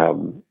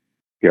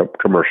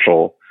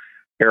commercial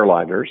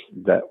airliners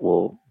that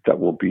will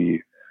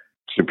be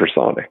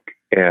supersonic.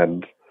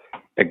 And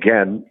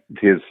again,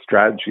 his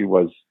strategy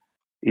was,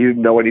 he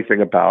didn't know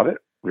anything about it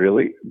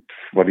really.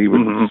 What he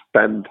would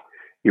spend,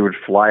 he would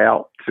fly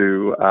out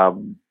to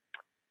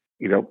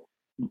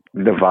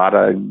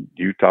Nevada and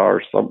Utah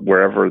or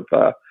wherever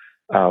the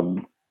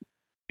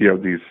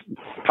these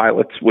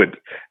pilots would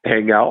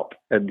hang out,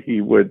 and he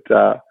would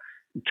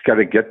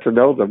kind of get to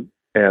know them,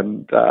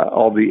 and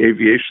all the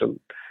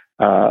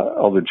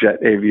jet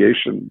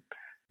aviation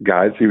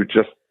guys. He would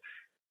just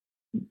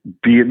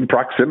be in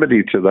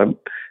proximity to them,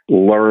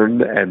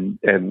 learn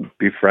and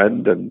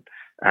befriend and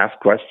ask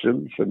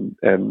questions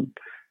and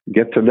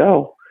get to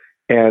know,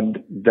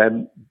 and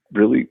then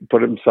really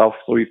put himself,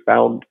 so he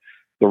found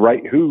the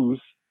right who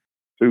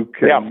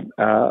can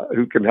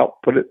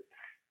help put it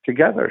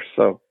together.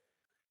 So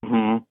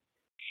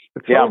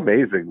it's so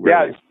amazing,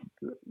 really.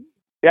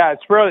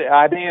 It's really,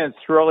 I mean,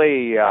 it's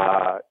really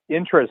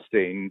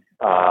interesting,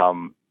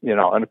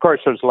 and of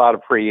course there's a lot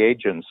of free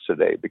agents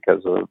today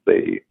because of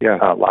the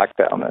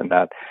lockdown, and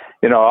that,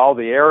 all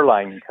the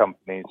airline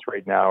companies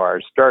right now are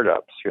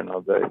startups,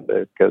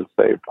 because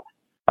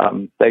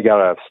they got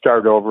to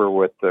start over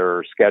with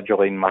their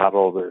scheduling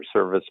model, their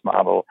service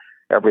model,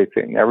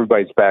 everything.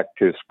 Everybody's back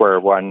to square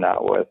one now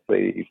with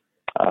the,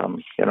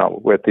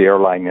 with the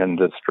airline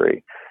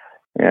industry,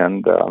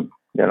 and I'm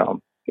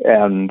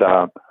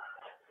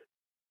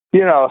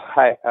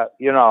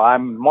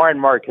more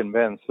and more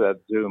convinced that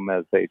Zoom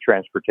is a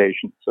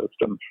transportation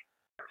system.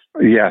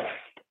 Yes.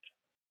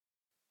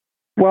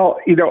 Well,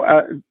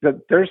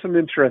 there's some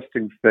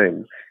interesting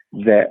things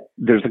that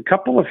there's a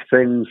couple of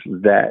things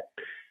that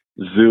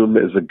Zoom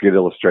is a good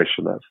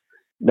illustration of.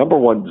 Number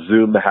one,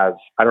 Zoom has,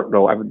 I don't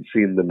know, I haven't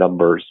seen the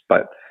numbers,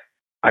 but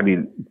I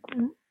mean,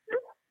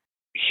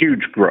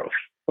 huge growth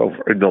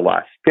over in the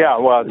last. Yeah,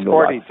 well, it's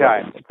 40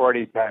 times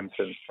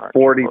since March.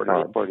 40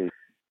 times.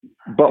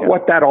 But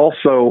what had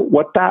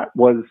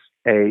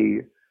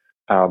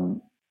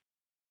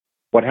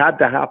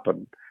to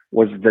happen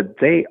was that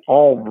they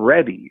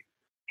already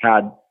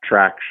had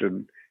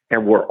traction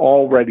and were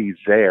already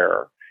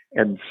there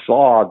and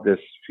saw this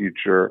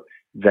future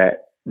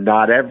that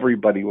not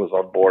everybody was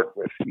on board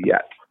with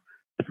yet.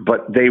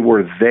 But they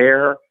were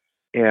there,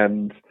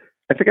 and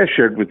I think I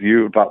shared with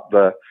you about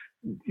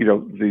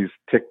these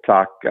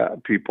TikTok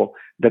people,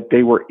 that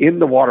they were in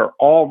the water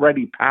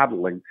already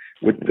paddling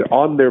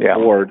on their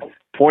board,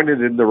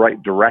 pointed in the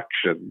right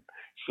direction,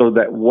 so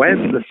that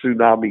when the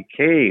tsunami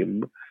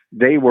came,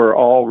 they were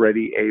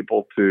already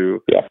able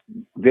to,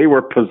 they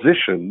were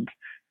positioned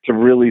to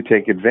really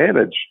take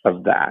advantage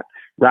of that,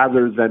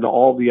 rather than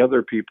all the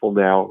other people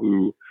now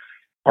who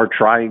are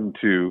trying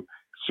to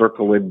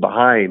circle in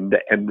behind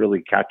and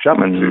really catch up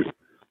to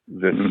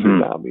this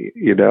tsunami,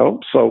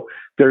 So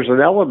there's an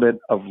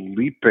element of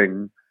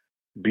leaping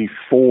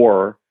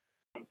before,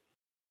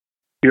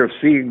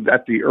 seeing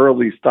at the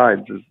early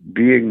signs, is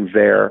being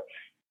there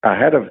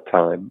ahead of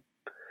time.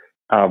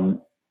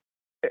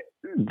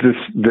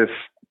 This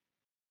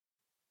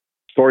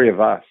story of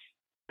us.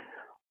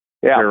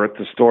 We're at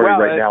the story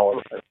right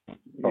now.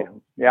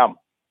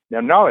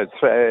 No,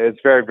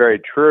 it's very, very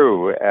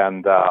true.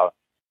 And,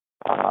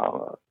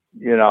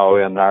 in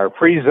our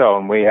free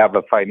zone, we have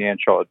a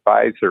financial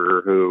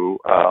advisor who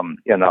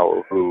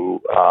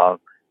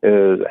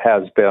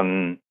has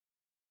been,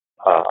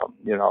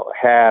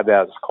 had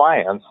as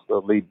clients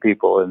the lead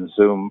people in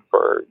Zoom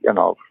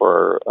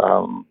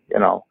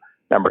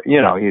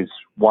he's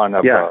one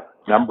of a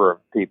number of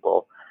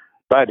people.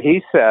 But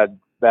he said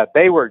that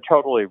they were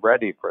totally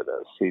ready for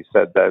this. He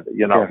said that,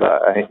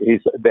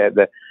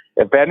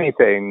 if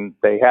anything,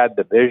 they had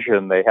the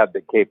vision, they had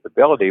the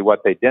capability.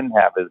 What they didn't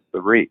have is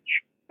the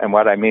reach. And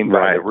what I mean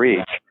by the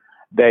reach,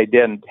 they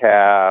didn't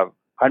have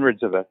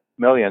hundreds of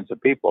millions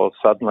of people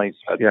suddenly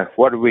said,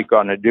 what are we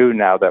going to do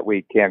now that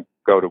we can't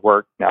go to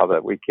work, now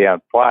that we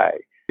can't fly?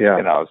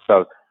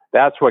 So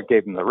that's what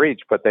gave them the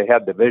reach, but they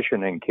had the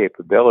vision and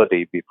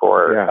capability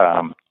before,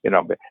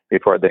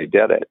 before they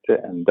did it.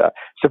 And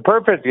it's a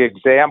perfect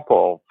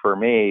example for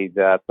me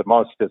that the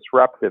most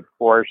disruptive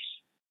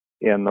force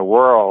in the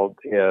world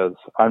is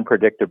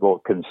unpredictable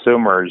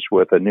consumers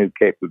with a new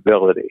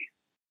capability.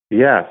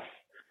 Yes.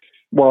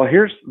 Well,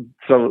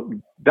 so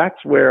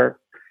that's where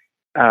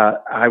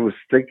I was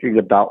thinking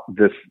about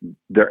this.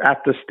 They're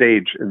at the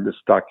stage in this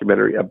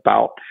documentary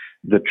about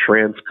the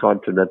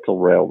Transcontinental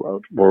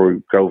Railroad, where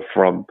we go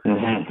from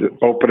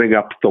opening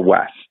up the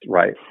West,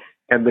 right?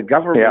 And the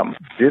government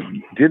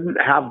didn't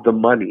have the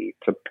money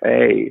to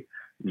pay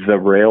the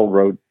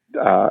railroad,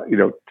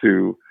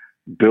 to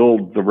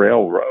build the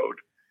railroad,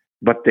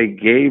 but they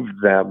paid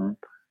them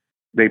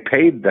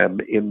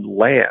in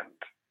land.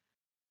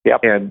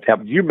 And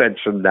you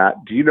mentioned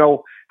that. Do you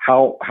know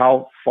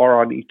how far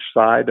on each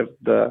side of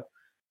the?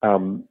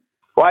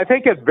 Well, I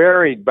think it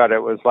varied, but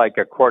it was like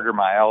a quarter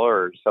mile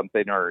or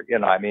something, or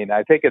I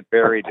think it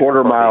varied. A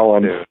quarter mile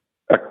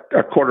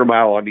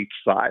on each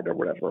side, or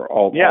whatever.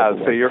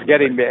 So you're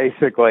getting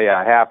basically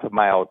a half a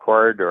mile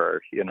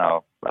corridor,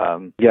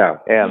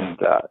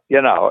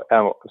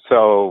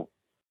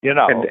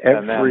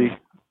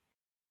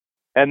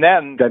 And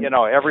then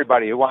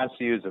everybody who wants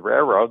to use the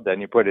railroad, then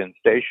you put in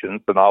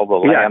stations and all the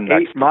land.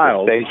 8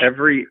 miles.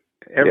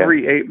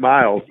 Every 8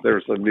 miles,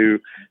 there's a new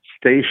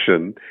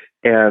station,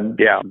 and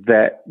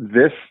that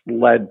this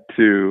led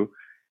to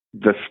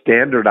the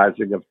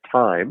standardizing of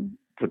time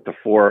with the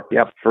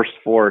first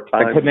 4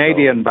 times. A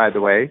Canadian, by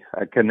the way.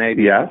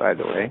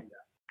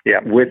 Yeah.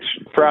 Which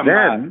from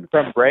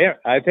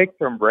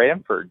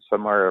Brantford,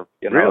 somewhere,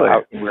 really?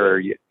 Out where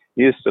you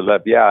used to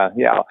live. Yeah.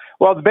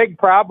 Well, the big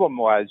problem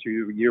was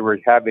you were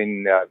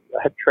having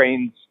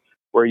trains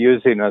were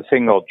using a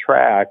single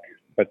track,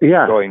 but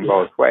going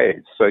both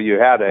ways. So you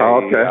had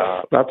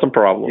that's a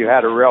problem. You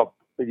had a real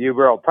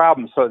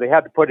problem. So they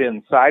had to put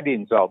in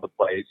sidings all the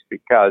place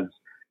because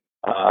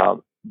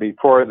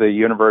before the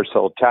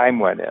universal time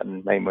went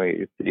in,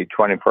 namely the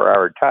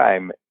 24-hour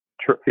time,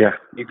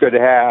 you could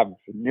have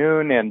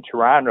noon in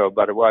Toronto,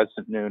 but it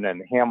wasn't noon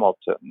in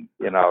Hamilton.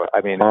 If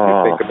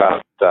you think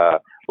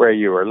about where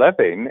you were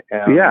living,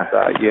 and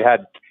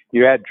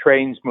you had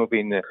trains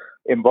moving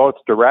in both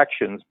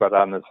directions, but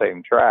on the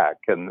same track.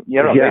 And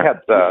they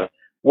had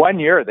 1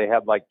 year they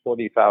had like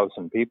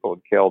 40,000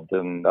 people killed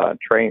in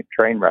train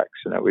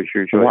wrecks, and it was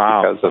usually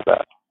because of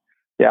that.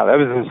 Yeah, that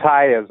was as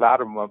high as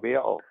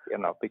automobile,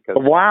 because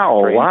as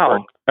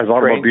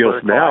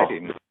automobiles now.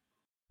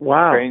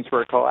 Trains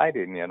were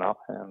colliding, or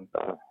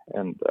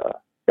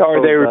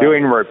they were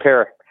doing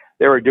repair.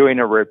 They were doing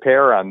a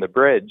repair on the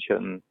bridge,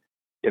 and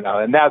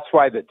that's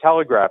why the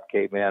telegraph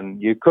came in.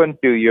 You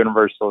couldn't do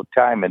universal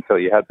time until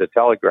you had the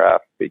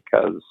telegraph,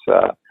 because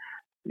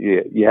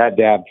you had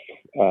to have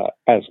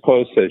as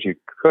close as you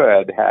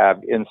could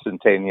have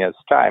instantaneous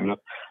time.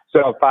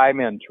 So if I'm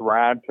in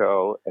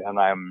Toronto and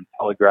I'm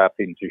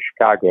telegraphing to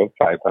Chicago,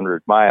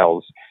 500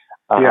 miles,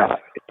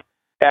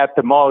 at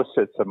the most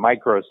it's a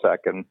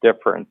microsecond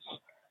difference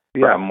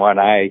from when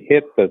I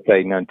hit the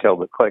thing until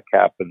the click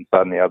happens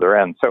on the other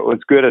end. So it was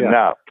good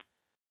enough.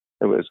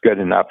 It was good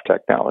enough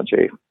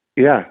technology.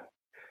 Yeah.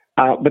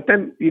 But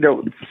then,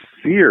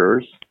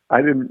 Sears,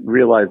 I didn't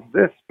realize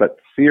this, but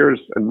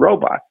Sears and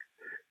Roebuck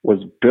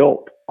was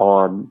built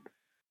on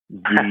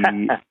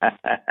the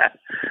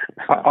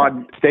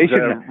on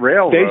the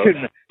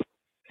railroad.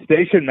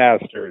 Station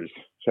masters.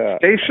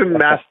 Station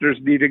masters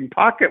needing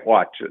pocket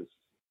watches.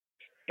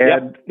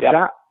 And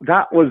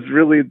that was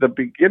really the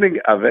beginning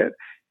of it.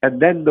 And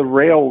then the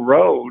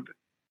railroad,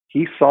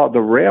 he saw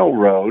the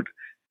railroad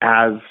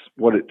as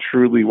what it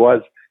truly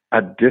was,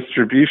 a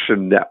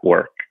distribution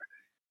network.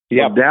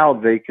 Yeah. So now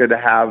they could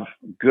have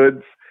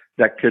goods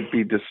that could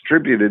be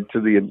distributed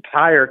to the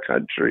entire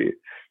country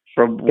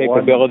from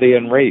capability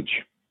and reach.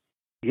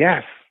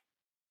 Yes.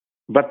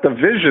 But the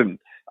vision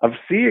of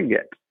seeing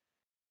it.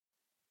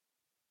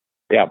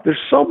 Yeah. There's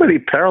so many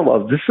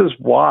parallels. This is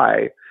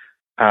why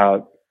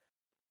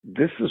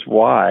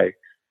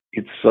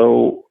it's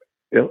so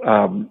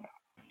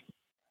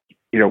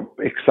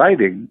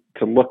exciting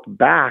to look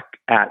back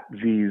at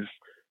these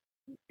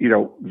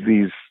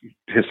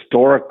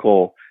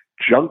historical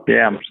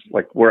junctures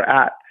like we're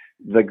at.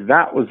 Like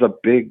that was a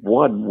big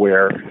one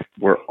where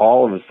we're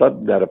all of a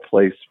sudden at a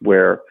place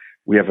where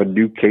we have a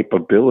new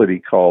capability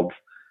called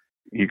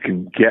you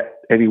can get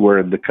anywhere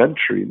in the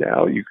country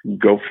now. You can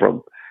go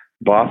from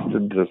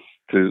Boston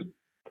to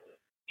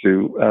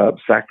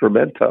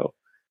Sacramento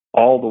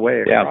all the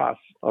way across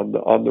on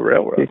the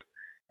railroad.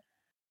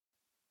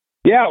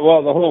 Yeah,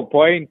 well, the whole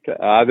point,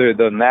 other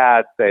than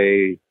that,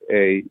 it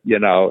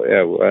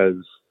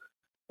was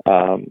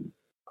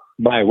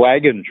my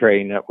wagon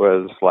train. It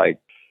was like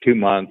 2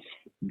 months,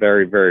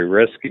 very, very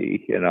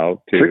risky. 6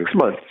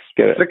 months.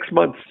 6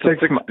 months.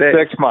 6 days.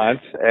 6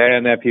 months,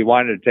 and if you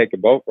wanted to take a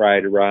boat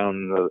ride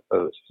around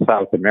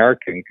South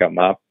America and come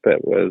up,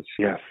 it was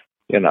it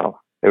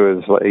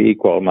was like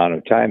equal amount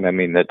of time. I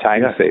mean, the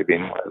time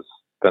saving was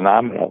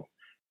phenomenal.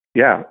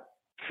 Yeah.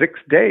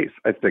 6 days,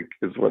 I think,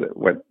 is what it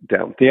went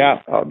down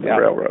to on the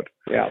railroad.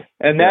 Yeah.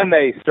 And then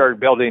they started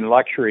building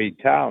luxury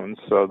towns.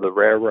 So the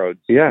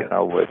railroads,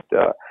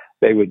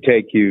 they would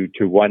take you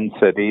to one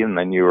city and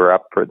then you were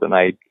up for the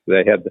night.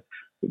 They had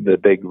the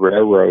big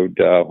railroad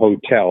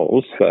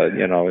hotels,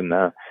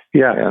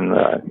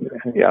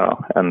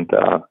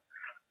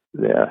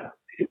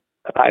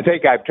 I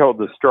think I've told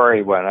the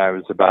story when I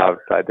was about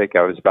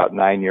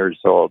 9 years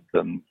old,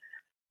 and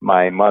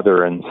my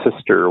mother and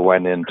sister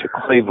went into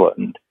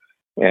Cleveland,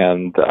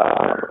 and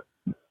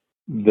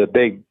the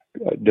big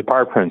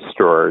department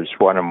stores,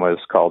 one of them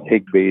was called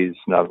Higbee's,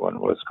 another one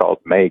was called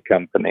May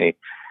Company,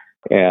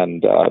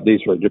 and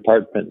these were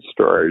department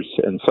stores.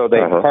 And so they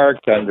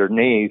parked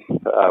underneath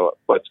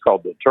what's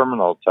called the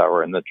Terminal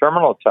Tower, and the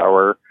Terminal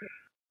Tower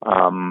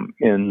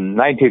in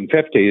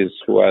 1950s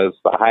was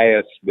the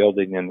highest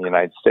building in the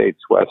United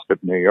States west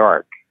of New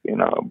York.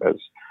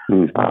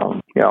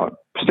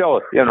 Still,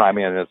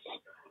 it's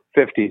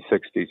 50,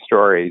 60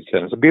 stories,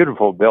 and it's a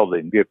beautiful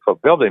building,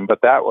 but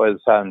that was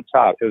on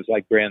top. It was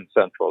like Grand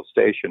Central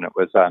Station. It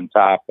was on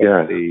top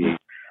of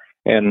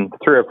and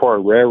 3 or 4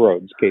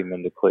 railroads came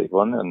into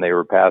Cleveland, and they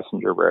were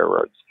passenger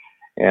railroads.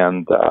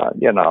 And,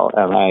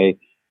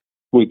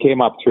 we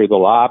came up through the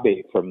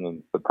lobby from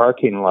the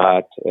parking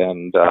lot,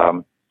 and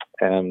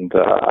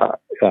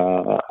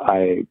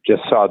I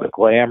just saw the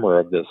glamour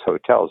of this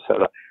hotel.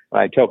 So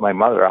I told my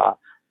mother,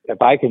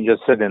 if I can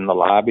just sit in the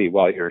lobby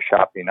while you're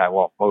shopping, I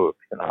won't move.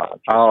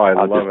 I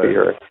love it.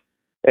 Here.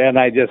 And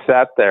I just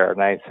sat there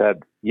and I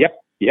said, yep.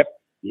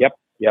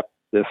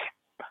 This,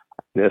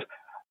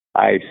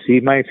 I see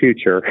my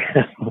future.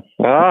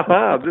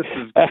 This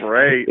is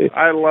great.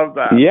 I love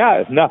that.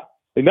 Yeah,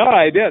 no,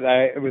 I did.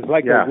 It was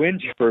like a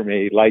winch for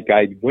me. Like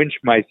I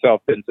winched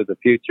myself into the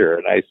future,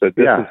 and I said,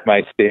 "This is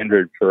my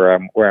standard for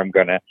where I'm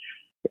going to."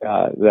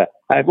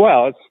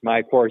 It's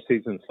my Four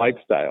Seasons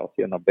lifestyle.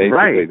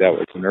 Basically, that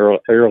was an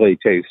early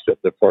taste of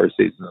the Four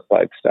Seasons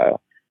lifestyle.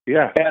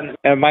 Yeah. And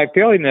my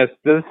feeling is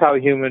this is how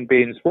human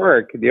beings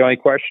work. The only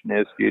question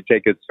is, do you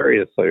take it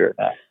seriously or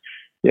not?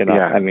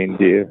 I mean,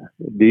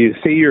 do you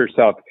see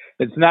yourself?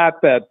 It's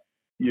not that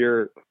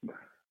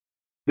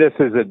this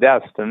is a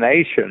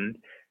destination.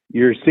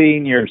 You're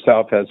seeing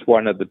yourself as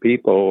one of the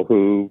people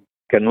who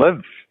can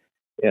live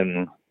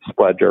in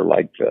splendor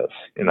like this,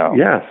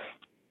 Yes.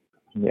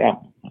 Yeah.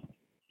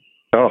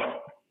 Oh.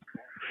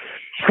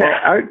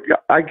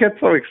 I get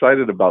so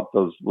excited about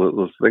those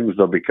things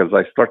though, because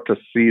I start to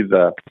see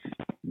the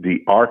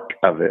arc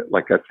of it.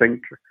 Like I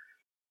think,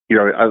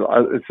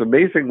 it's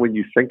amazing when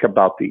you think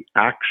about the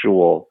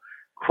actual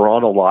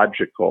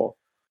chronological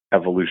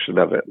evolution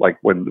of it. Like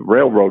when the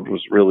railroad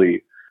was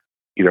really,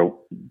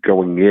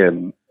 going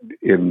in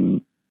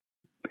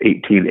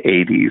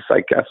 1880s,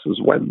 I guess,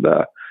 is when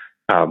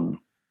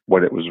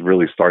when it was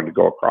really starting to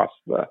go across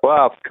the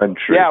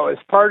country. Yeah, it was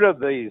part of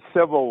the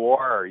Civil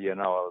War,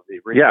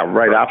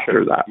 right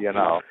after that.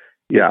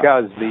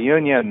 Because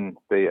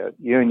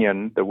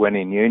the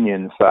winning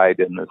Union side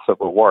in the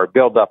Civil War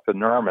built up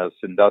enormous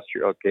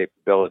industrial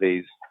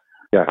capabilities,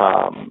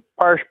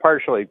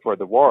 partially for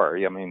the war.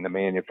 I mean, the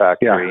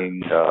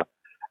manufacturing,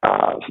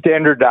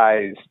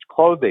 standardized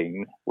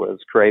clothing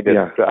was created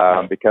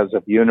because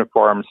of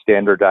uniform,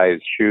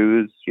 standardized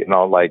shoes,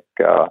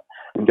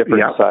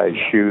 different size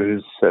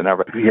shoes and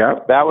everything. Yeah.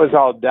 That was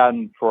all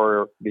done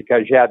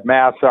because you had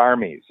mass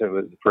armies. It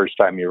was the first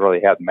time you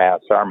really had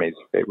mass armies.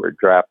 They were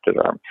drafted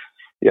armies.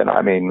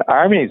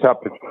 Armies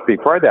up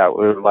before that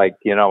were like,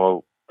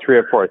 3,000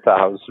 or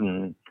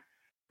 4,000,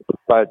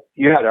 but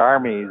you had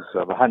armies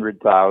of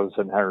 100,000,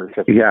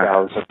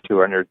 150,000,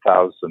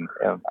 200,000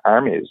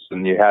 armies,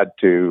 and you had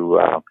to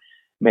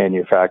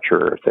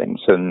manufacture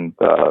things, and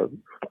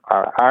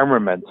our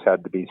armaments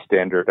had to be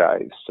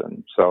standardized,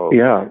 and so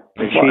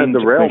and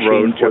the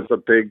railroad was a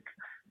big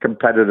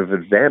competitive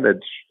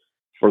advantage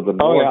for the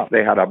North.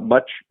 They had a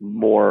much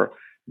more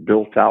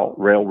built-out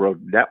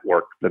railroad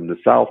network than the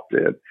South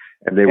did,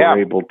 and they were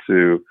able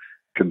to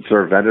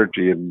conserve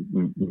energy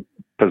and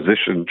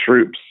position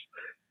troops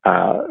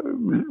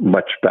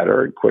much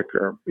better and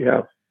quicker.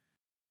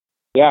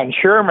 Yeah, and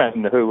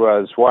Sherman, who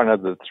was one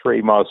of the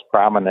three most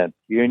prominent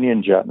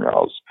Union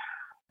generals,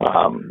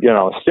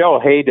 still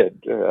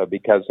hated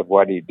because of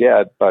what he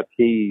did, but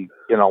he,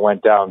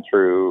 went down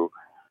through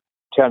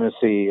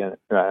Tennessee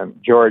and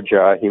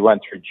Georgia. He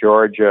went through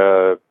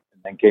Georgia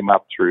and then came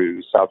up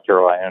through South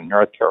Carolina and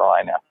North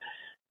Carolina.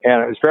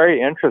 And it was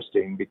very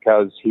interesting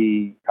because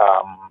he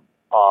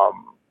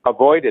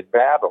avoided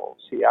battles.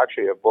 He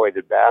actually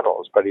avoided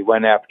battles, but he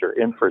went after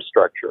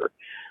infrastructure.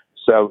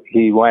 So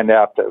he went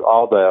after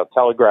all the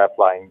telegraph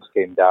lines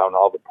came down,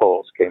 all the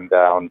poles came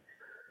down,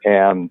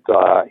 and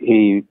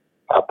he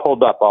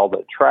pulled up all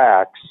the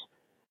tracks,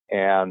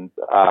 and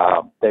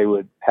they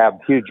would have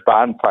huge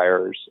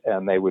bonfires,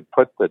 and they would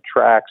put the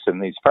tracks in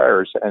these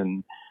fires,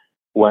 and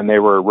when they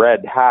were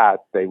red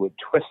hot, they would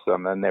twist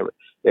them, and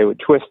they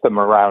would twist them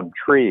around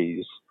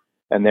trees,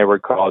 and they were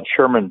called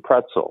Sherman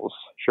pretzels.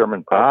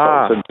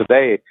 And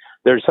today,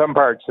 there's some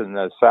parts in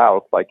the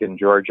South, like in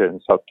Georgia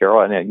and South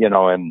Carolina,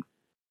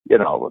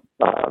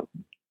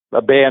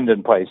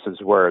 abandoned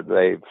places where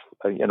they've,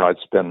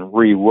 it's been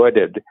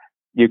rewooded.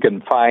 You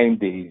can find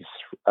these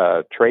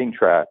train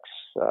tracks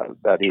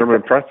that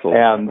Sherman pretzels,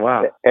 and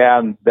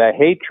the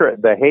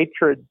hatred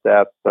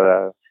that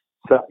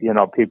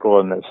people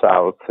in the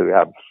South who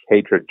have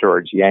hatred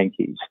towards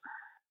Yankees.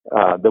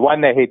 The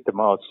one they hate the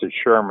most is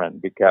Sherman,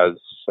 because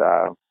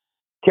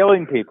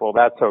killing people,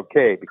 that's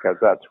okay because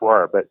that's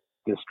war, but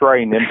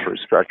destroying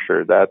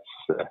infrastructure, that's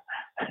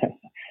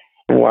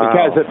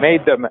because it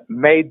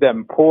made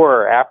them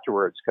poor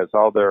afterwards because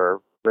all their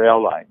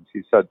rail lines.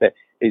 He said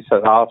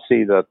I'll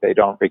see that they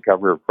don't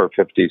recover for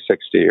 50,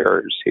 60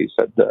 years. He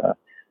said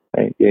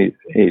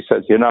he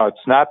says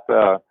it's not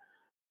the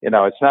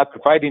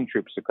fighting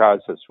troops who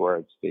caused this war.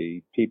 It's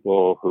the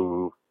people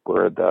who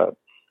were the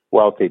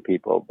wealthy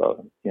people.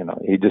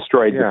 He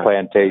destroyed the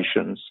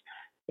plantations,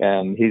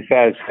 and he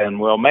says, and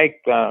we'll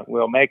make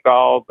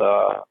all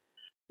the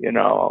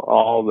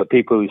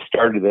people who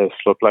started this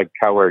look like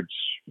cowards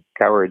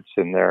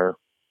in their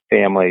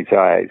families'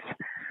 eyes.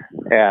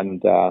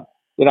 And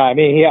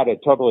he had a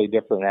totally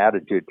different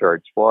attitude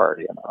towards war.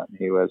 And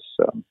he was,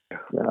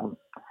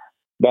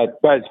 but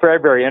it's very,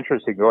 very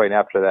interesting going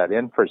after that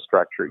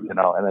infrastructure.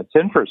 And it's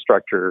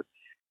infrastructure.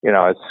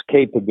 It's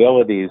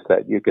capabilities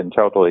that you can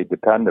totally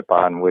depend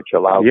upon, which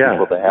allow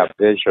people to have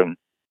vision.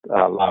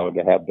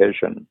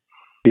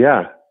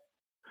 Yeah.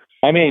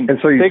 And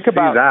so you think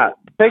about that.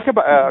 Think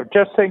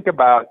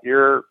about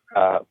your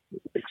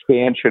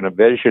expansion of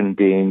vision,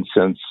 Dean,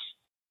 since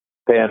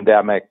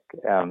pandemic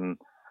and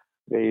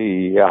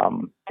the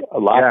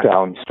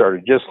lockdown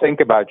started. Just think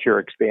about your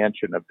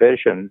expansion of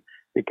vision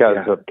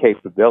because of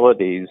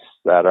capabilities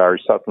that are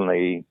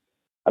suddenly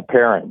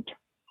apparent.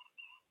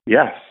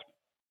 Yes.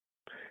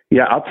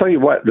 Yeah, I'll tell you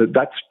what,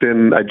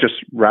 I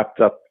just wrapped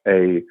up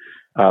a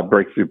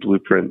Breakthrough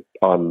Blueprint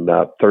on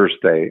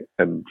Thursday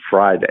and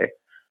Friday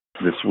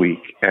this week,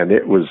 and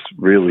it was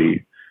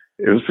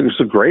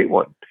a great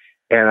one.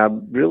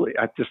 And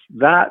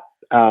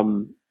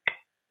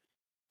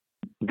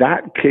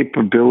that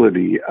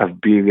capability of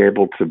being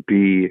able to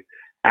be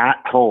at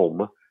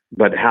home,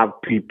 but have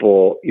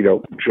people,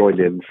 join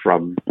in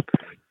from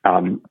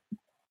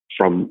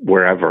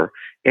wherever,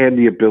 and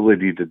the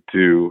ability to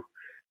do,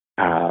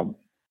 I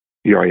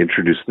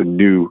introduced a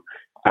new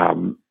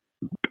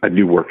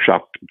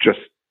workshop just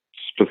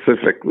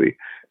specifically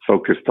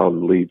focused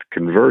on lead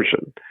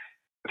conversion,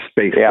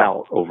 spaced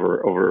out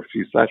over a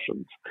few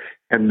sessions,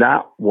 and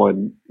that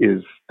one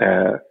is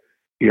a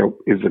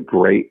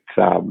great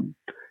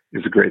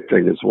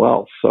thing as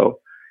well. So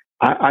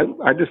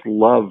I just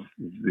love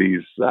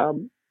these. I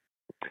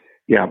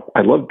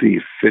love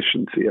the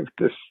efficiency of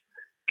this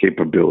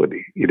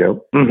capability.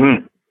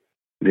 Mm-hmm.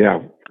 Yeah.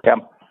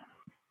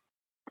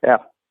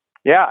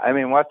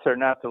 What's there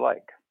not to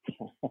like?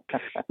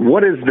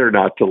 What is there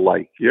not to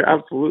like? You're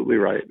absolutely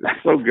right.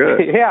 It's so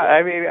good.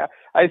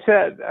 I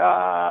said,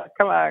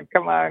 come on.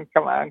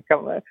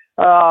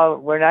 Oh,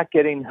 we're not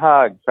getting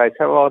hugs. I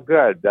said, well,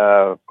 good.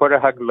 Put a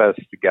hug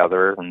list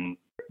together and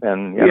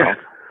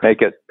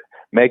make it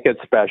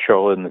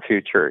special in the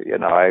future.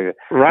 You're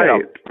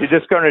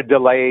just going to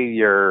delay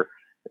your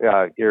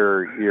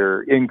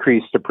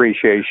increased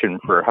appreciation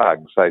for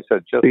hugs. I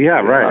said,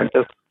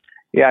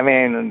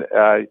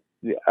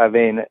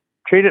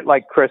 treat it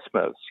like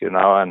Christmas,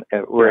 and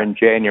we're in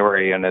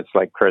January and it's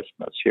like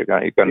Christmas. You're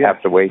going to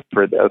have to wait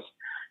for this.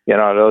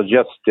 It'll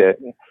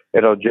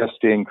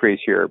just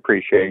increase your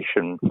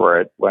appreciation for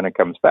it when it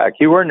comes back.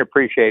 You weren't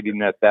appreciating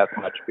it that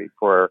much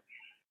before.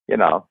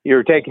 You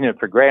were taking it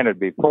for granted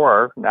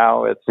before.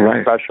 Now it's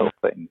a special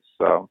thing.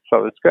 So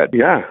it's good.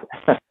 Yeah.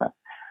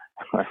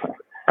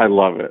 I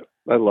love it.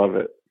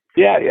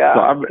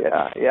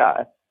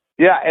 Yeah.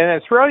 And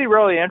it's really,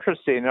 really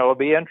interesting. It'll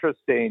be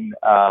interesting,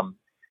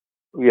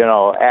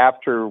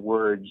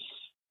 afterwards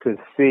to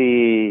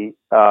see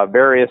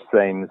various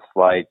things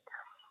like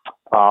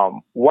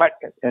what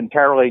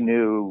entirely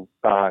new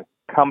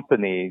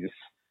companies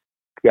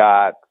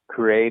got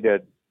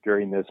created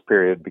during this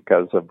period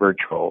because of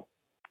virtual.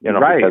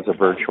 Because of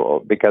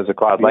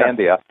Cloudlandia.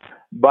 Yes.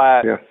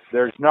 But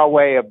there's no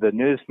way of the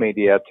news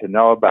media to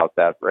know about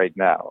that right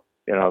now.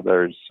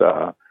 There's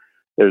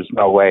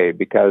no way,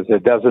 because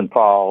it doesn't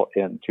fall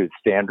into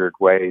standard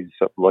ways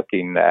of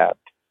looking at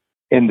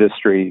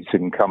industries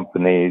and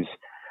companies.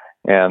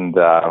 And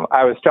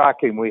I was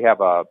talking, we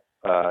have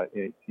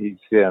he's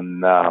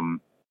in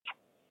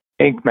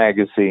Inc.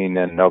 magazine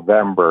in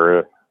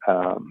November.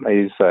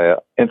 He's an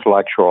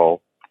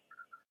intellectual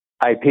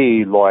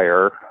IP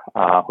lawyer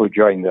who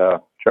joined the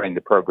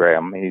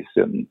program. He's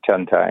in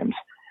 10 times,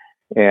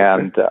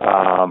 and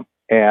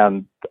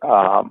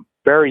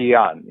very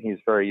young. He's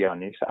very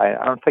young.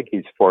 I don't think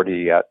he's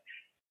 40 yet.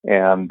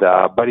 And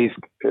but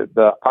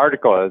the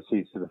article is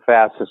he's the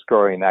fastest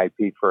growing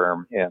IP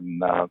firm in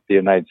the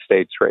United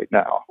States right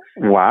now.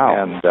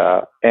 Wow.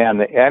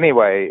 And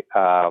anyway,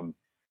 I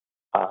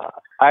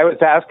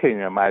was asking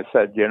him. I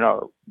said,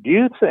 do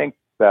you think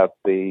that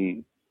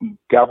the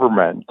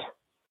government,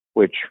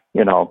 which,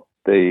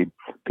 the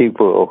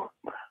people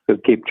who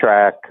keep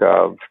track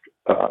of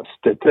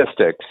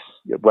statistics,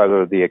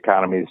 whether the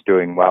economy is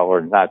doing well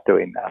or not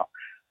doing now,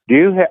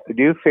 do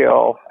you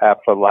feel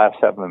after the last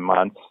 7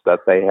 months that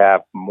they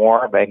have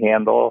more of a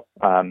handle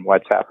on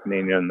what's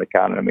happening in the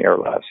economy or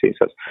less? He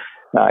says,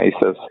 no. He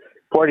says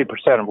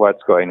 40% of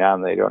what's going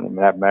on they don't even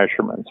have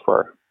measurements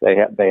for. They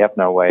have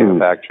no way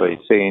of actually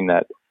seeing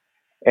it.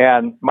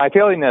 And my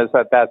feeling is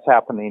that that's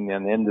happening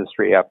in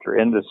industry after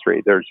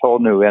industry. There's whole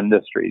new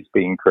industries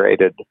being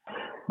created,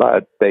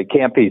 but they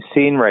can't be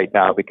seen right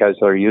now because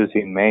they're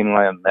using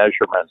mainland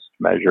measurements to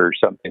measure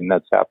something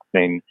that's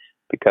happening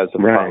because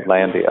of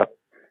Cloudlandia.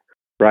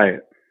 Right.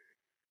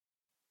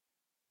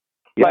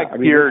 Like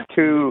your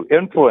two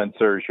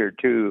influencers, your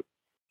two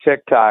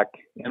TikTok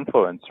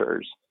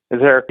influencers. Is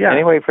there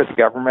any way for the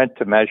government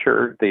to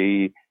measure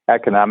the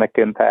economic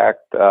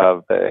impact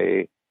of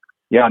a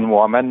young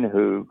woman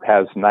who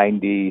has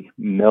 90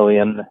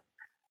 million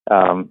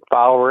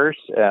followers,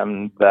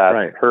 and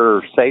that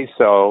her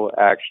say-so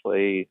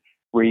actually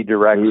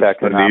redirects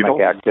economic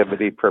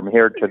activity from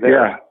here to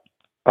there? Yeah.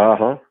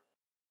 Uh-huh.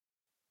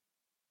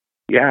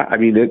 Yeah,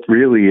 it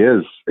really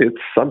is.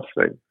 It's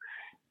something.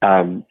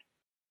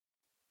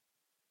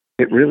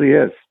 It really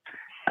is.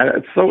 And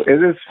it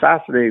is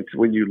fascinating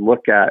when you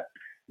look at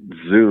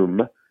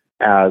Zoom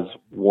as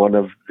one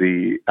of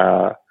the,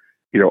 a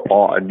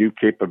new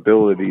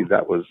capability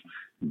that was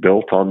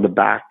built on the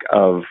back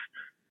of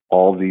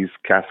all these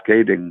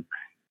cascading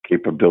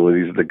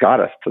capabilities that got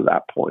us to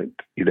that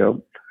point,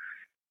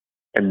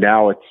 And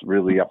now it's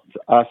really up to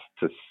us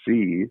to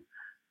see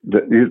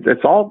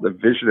it's all the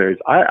visionaries.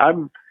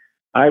 I'm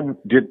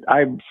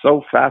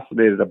so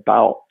fascinated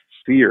about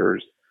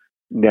Sears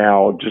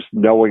now, just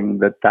knowing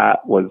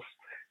that was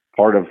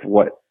part of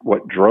what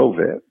drove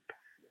it.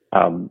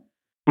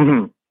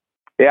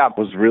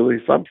 Was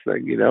really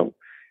something,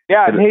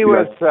 Yeah, and he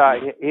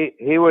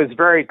was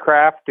very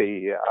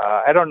crafty.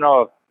 I don't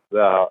know if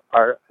the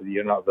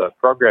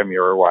program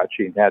you were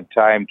watching had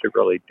time to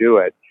really do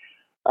it.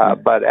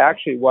 But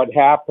actually what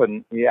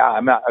happened,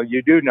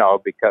 you do know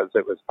because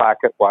it was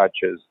Pocket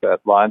Watches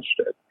that launched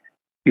it.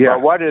 Yeah.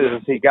 But what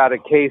is, he got a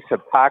case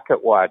of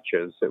Pocket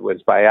Watches. It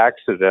was by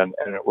accident,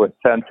 and it was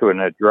sent to an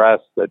address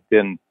that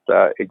didn't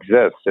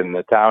exist in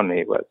the town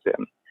he was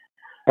in.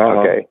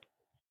 Uh-huh. Okay.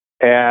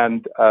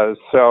 And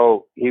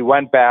so he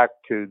went back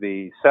to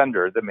the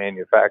sender, the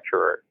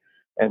manufacturer,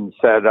 and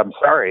said, I'm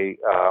sorry,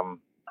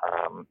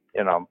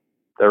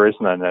 there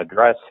isn't an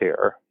address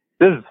here.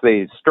 This is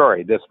the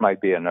story. This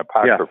might be an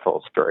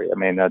apocryphal story. It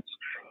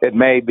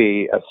may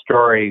be a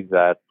story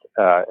that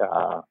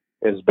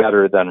is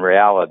better than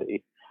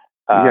reality.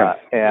 But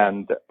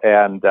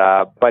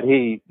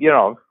he,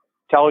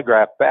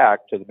 telegraphed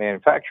back to the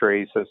manufacturer.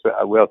 He says,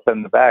 we'll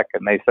send it back.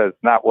 And they said,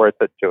 it's not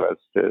worth it to us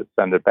to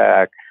send it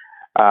back.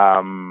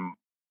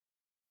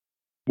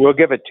 We'll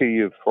give it to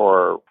you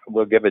for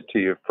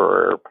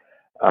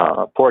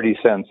 40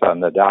 cents on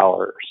the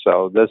dollar.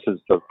 So this is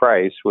the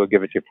price. We'll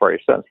give it to you 40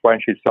 cents. Why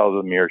don't you sell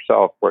them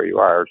yourself where you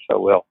are?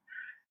 So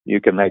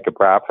you can make a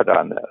profit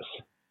on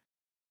this.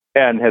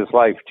 And his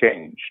life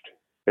changed.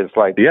 His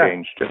life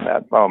changed in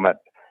that moment.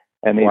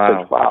 And he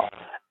says, wow.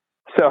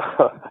 So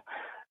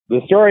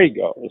the story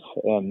goes,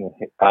 and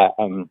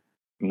I'm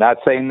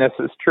not saying this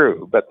is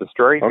true, but the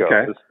story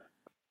goes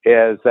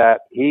is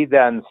that he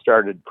then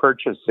started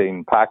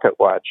purchasing pocket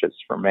watches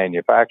from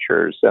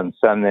manufacturers and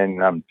sending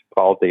them to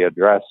faulty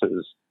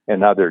addresses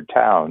in other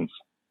towns.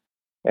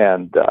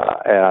 And he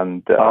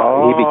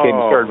became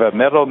sort of a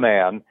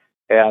middleman,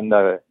 and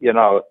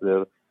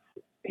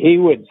he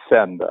would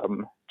send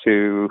them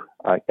to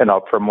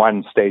from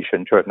one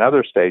station to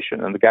another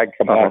station, and the guy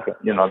come back,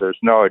 there's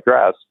no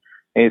address,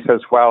 and he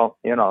says, well,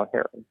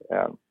 here,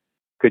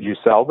 could you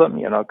sell them?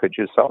 Could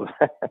you sell them?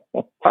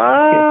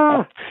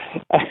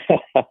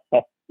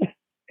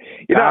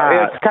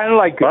 It's kind of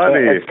like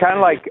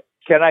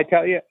can I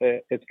tell you?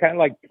 It's kind of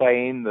like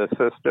playing the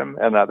system.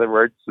 In other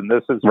words, and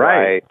this is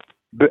right.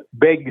 why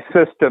big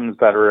systems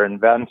that are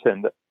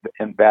invented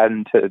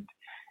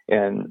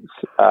in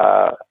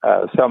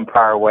some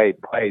faraway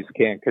place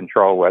can't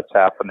control what's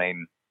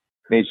happening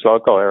in each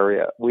local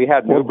area. We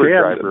had an Uber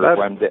driver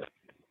one day.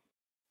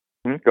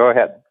 Go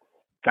ahead.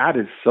 That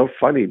is so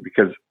funny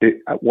because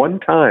at one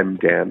time,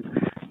 Dan,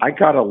 I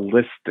got a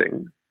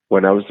listing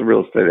when I was a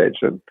real estate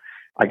agent.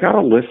 I got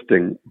a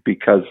listing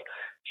because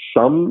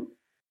some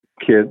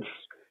kids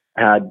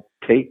had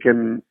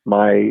taken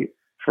my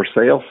for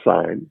sale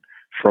sign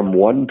from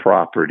one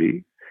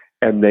property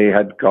and they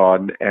had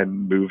gone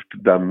and moved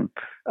them.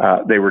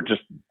 They were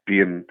just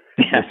being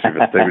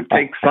mischievous. They would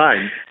take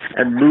signs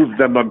and move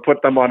them and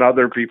put them on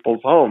other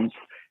people's homes.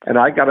 And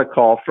I got a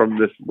call from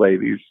this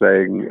lady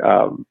saying,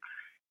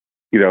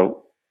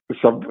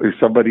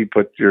 somebody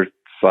put your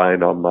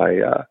sign on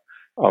my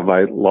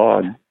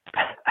lawn,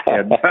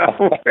 and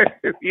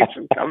you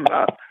should come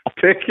out,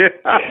 pick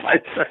it up. I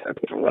said,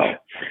 well,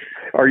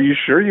 are you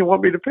sure you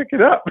want me to pick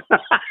it up?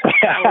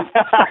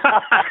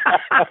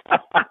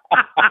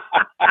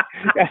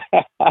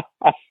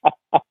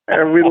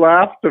 And we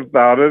laughed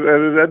about it,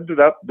 and it ended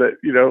up that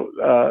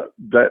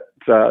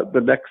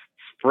the next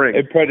spring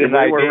it put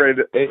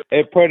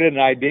an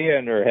idea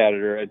in her head,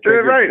 or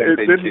right.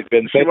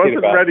 She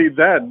wasn't ready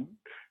then.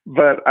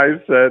 But I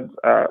said,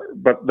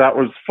 but that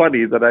was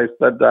funny that I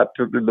said that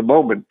in the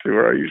moment to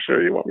her. Are you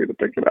sure you want me to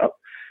pick it up?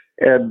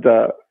 And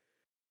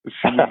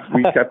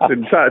we kept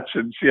in touch,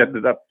 and she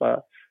ended up.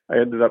 I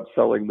ended up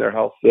selling their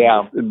house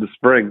in the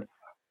spring.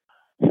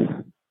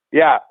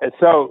 Yeah.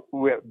 So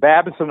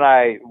Babs and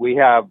I, we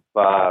have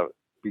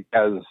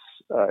because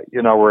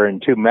we're in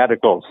two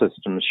medical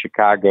systems.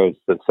 Chicago's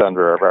the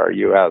center of our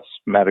U.S.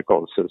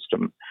 medical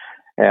system,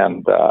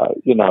 and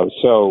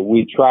so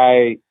we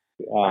try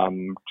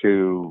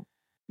to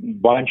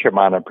bunch them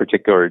on a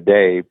particular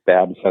day.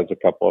 Babs has a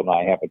couple and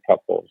I have a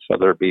couple, so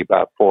there'll be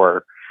about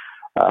 4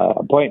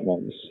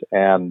 appointments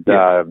and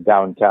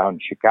downtown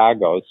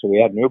Chicago. So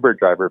we had an Uber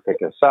driver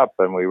pick us up,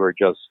 and we were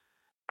just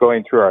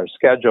going through our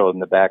schedule in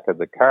the back of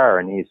the car,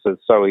 and he says,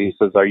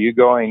 are you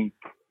going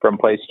from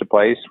place to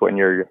place when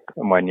you're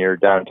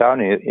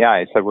downtown?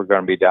 I said, we're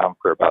going to be down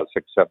for about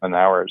 6-7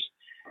 hours.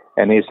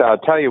 And he said, I'll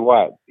tell you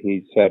what,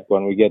 he said,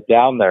 when we get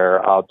down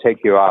there, I'll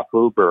take you off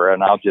Uber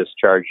and I'll just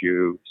charge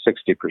you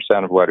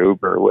 60% of what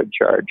Uber would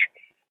charge.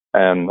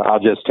 And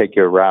I'll just take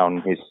you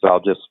around. He said,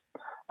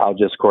 I'll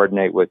just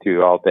coordinate with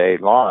you all day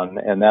long.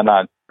 And then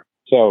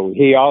so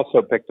he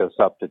also picked us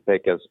up to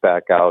take us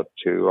back out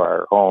to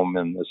our home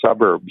in the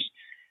suburbs.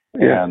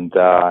 Yeah. And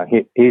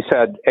he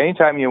said,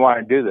 anytime you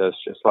want to do this,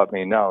 just let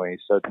me know. He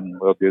said, and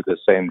we'll do the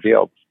same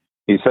deal.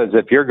 He says,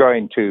 if you're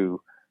going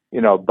to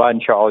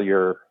bunch all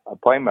your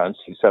appointments,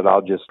 he said,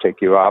 I'll just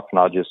take you off and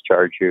I'll just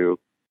charge you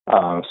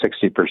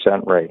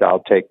 60% rate.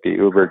 I'll take the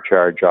Uber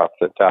charge off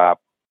the top.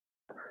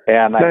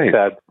 And nice. I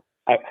said,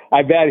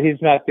 I bet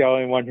he's not the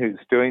only one who's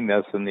doing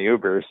this in the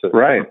Uber system.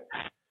 Right.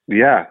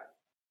 Yeah.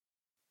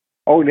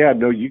 Oh, yeah.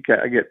 No,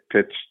 I get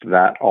pitched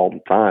that all the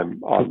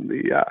time on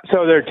the.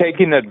 So they're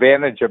taking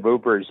advantage of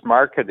Uber's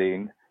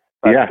marketing.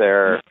 But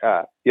they're,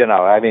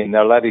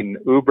 they're letting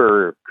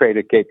Uber create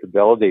a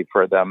capability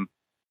for them.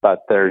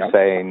 But they're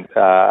saying,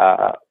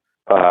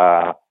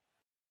 because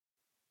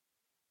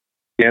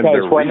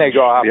when they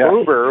go off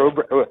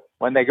Uber,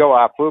 when they go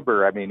off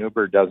Uber,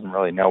 Uber doesn't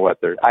really know what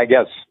they're. I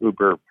guess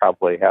Uber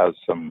probably has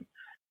some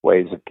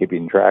ways of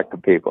keeping track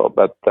of people,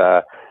 but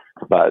they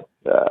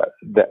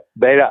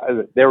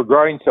were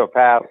growing so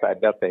fast. I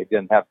bet they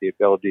didn't have the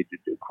ability to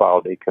do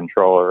quality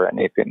control or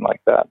anything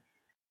like that.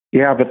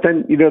 Yeah, but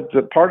then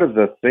the part of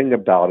the thing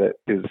about it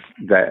is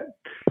that.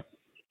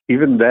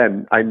 Even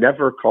then, I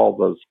never call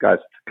those guys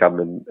to come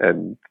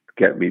and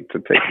get me to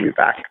take me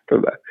back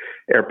to the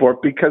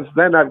airport, because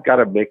then I've got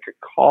to make a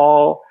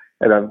call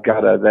and I've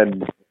got to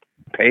then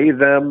pay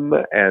them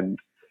and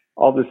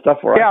all this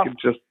stuff where I can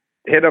just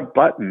hit a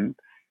button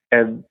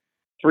and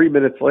 3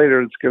 minutes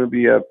later it's going to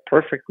be a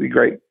perfectly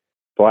great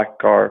black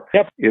car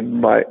at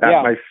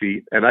my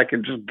feet, and I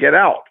can just get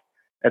out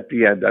at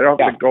the end. I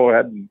don't have to go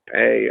ahead and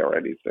pay or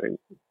anything.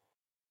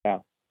 Yeah.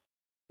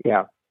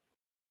 Yeah.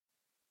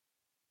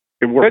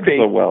 It works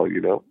so well,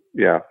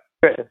 Yeah.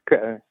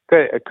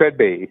 It could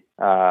be.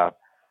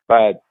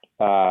 But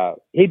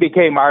he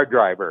became our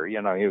driver. He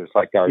was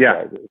like our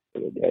driver for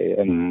the day.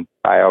 And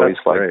I always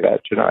liked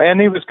that,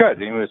 And he was good.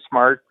 He was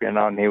smart,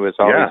 and he was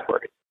always where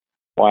he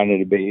wanted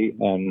to be.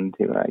 And,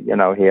 he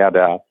had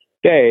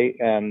day.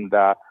 And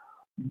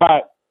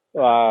but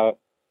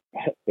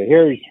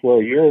here's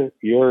where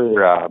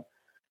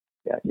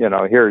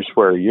here's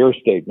where your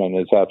statement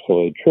is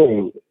absolutely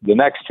true. The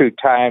next two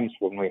times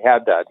when we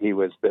had that, he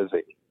was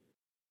busy.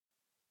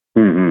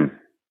 Mm-hmm.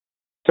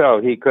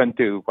 So he couldn't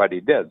do what he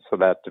did. So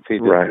that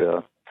defeated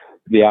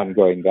the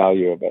ongoing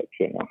value of it,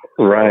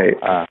 Right.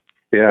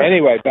 Yeah.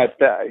 Anyway, but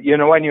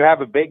when you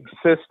have a big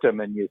system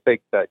and you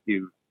think that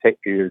you're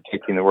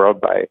taking the world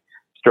by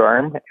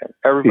storm,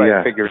 everybody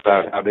figures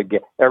out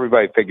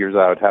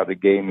how to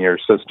game your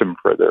system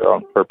for their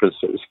own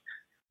purposes.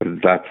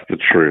 That's the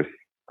truth.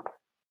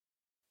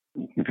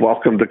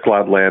 Welcome to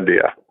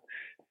Cloudlandia.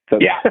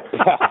 Yeah.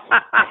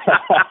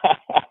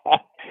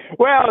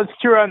 Well, it's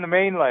true on the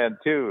mainland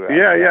too.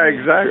 Yeah,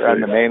 exactly.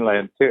 On the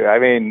mainland too. I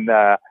mean,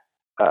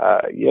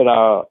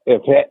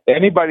 if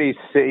anybody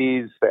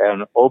sees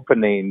an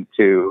opening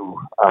to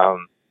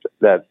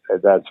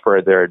that's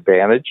for their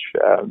advantage,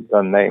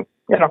 then they,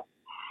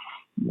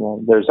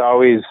 there's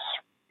always,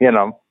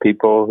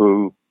 people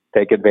who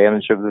take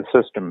advantage of the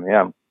system.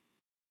 Yeah.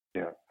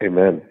 Yeah.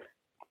 Amen.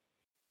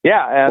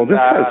 Yeah, and this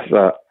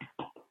was,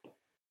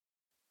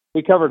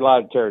 we covered a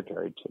lot of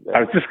territory today. I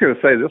was just going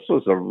to say, this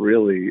was a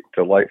really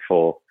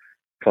delightful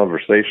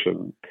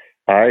conversation.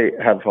 I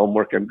have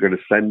homework. I'm going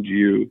to send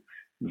you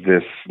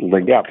this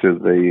link to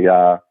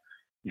the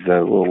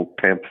little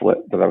pamphlet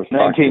that I was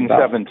talking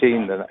about.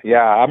 1917.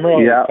 I'm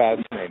really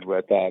fascinated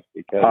with that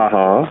because,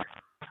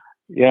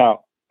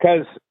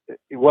 because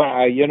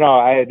I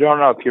don't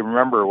know if you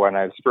remember when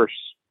I was first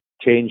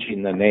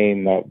changing the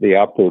name of the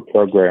Upper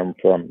program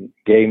from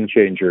Game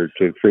Changer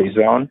to Free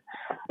Zone.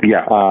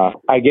 Yeah.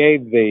 I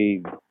gave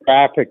the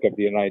graphic of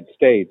the United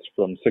States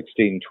from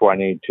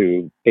 1620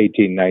 to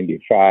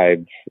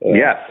 1895.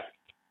 Yes.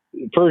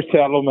 First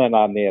settlement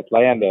on the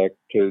Atlantic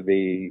to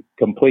the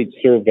complete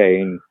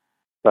surveying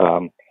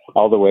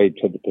all the way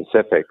to the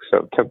Pacific. So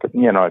it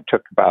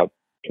took about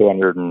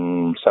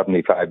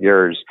 275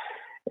 years.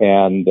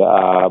 And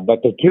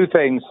but the two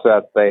things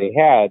that they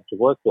had to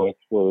work with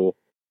were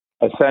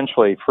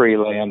essentially free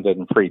land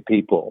and free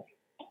people.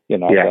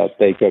 That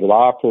they could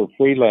offer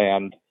free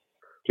land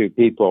to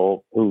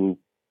people who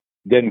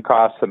didn't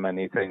cost them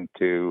anything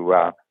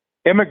to.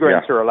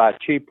 Immigrants are a lot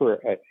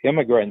cheaper.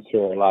 Immigrants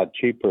are a lot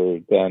cheaper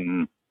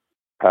than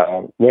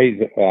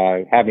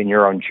having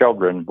your own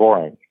children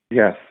born.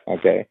 Yes.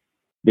 Okay.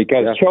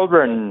 Because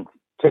children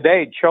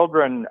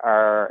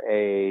are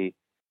an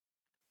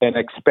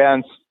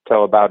expense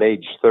till about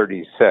age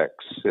 36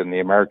 in the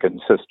American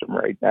system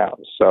right now.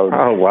 So.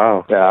 Oh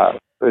wow.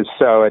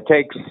 So it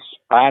takes,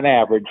 on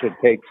average,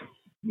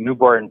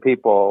 newborn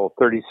people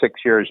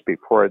 36 years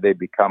before they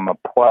become a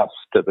plus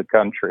to the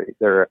country.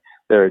 They're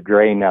a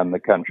drain on the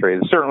country.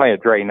 It's certainly a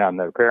drain on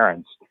their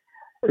parents.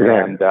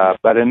 Right. And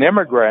but an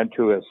immigrant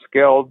who is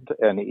skilled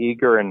and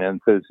eager and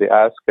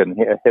enthusiastic and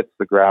hits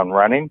the ground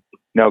running,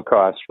 no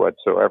cost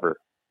whatsoever.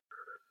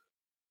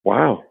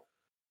 Wow.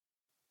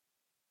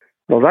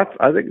 Well,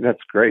 I think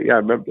that's great. Yeah, I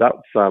remember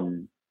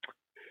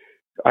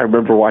I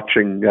remember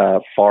watching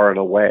Far and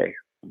Away,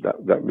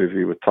 that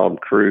movie with Tom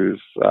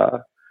Cruise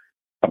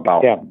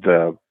about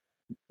the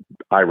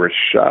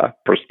Irish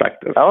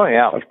perspective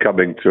of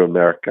coming to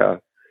America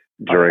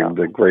during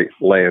the Great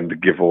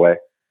Land Giveaway.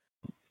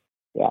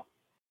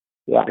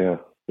 Yeah.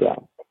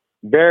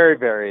 Very,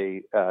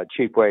 very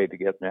cheap way to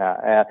get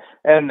that.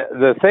 And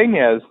the thing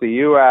is, the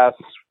U.S.,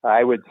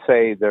 I would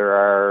say there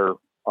are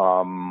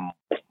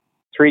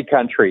 3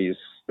 countries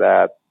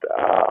that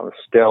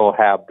still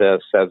have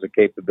this as a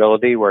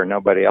capability where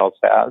nobody else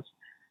has.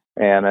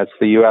 And it's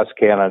the U.S.,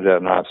 Canada,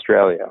 and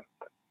Australia.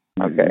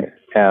 Okay.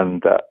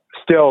 And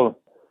still,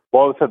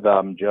 both of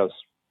them just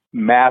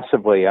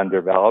massively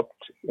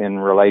undeveloped in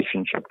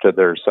relationship to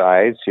their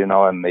size,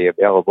 and the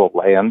available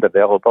land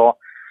available.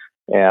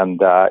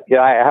 And, I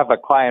have a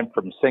client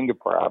from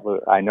Singapore.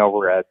 I know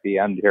we're at the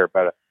end here,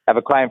 but I have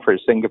a client from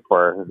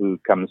Singapore who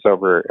comes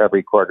over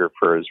every quarter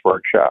for his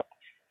workshop.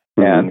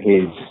 And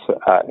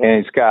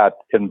he's got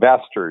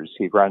investors.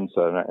 He runs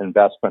an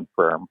investment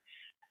firm.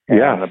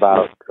 And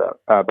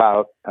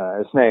about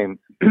his name,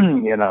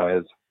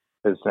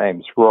 his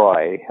name's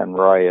Roy, and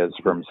Roy is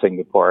from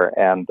Singapore.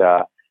 And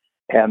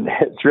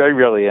it's really,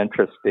 really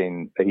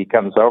interesting that he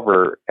comes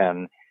over,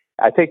 and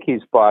I think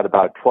he's bought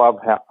about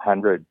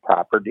 1,200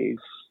 properties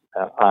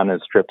on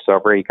his trips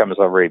over. He comes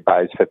over, he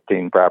buys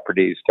 15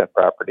 properties, 10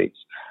 properties,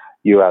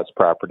 U.S.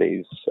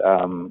 properties,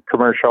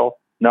 commercial.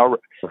 No,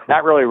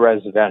 not really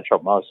residential,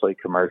 mostly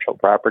commercial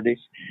properties.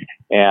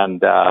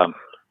 And I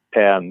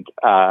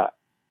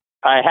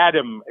had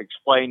him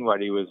explain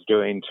what he was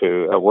doing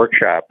to a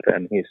workshop,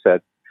 and he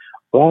said,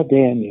 "Well,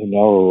 Dan,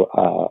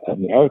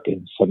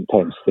 Americans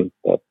sometimes think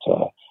that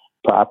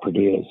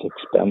property is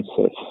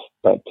expensive,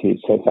 but," he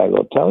says, "I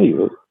will tell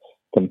you,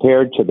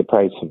 compared to the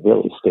price of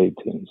real estate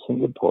in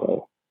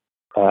Singapore,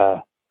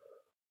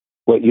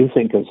 what you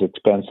think is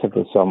expensive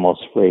is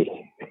almost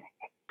free."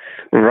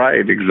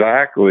 Right,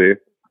 exactly.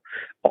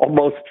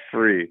 Almost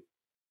free.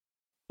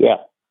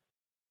 Yeah.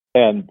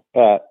 And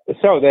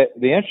so the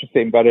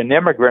interesting, but an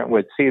immigrant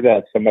would see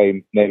that,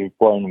 somebody native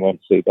born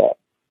wouldn't see that.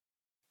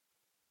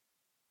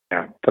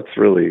 Yeah, that's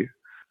really.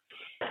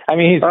 I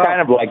mean, he's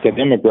kind of like an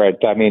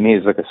immigrant. I mean,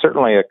 he's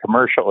certainly a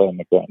commercial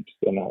immigrant.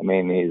 You know, I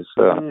mean, he's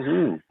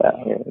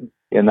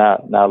you're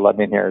not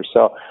living here.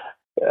 So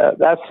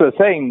that's the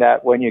thing,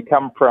 that when you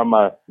come from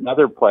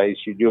another place,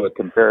 you do a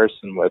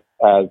comparison with,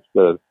 as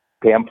the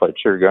pamphlet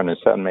you're going to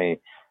send me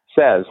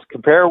says,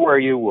 compare where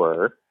you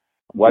were,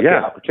 what the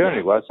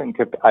opportunity was,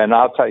 and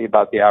I'll tell you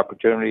about the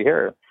opportunity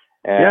here.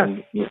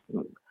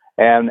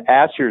 And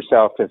ask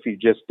yourself, if you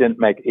just didn't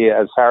make,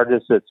 as hard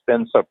as it's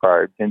been so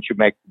far, didn't you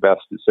make the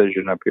best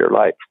decision of your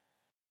life?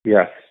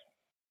 Yes,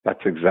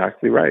 that's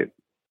exactly right.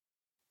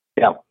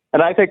 Yeah,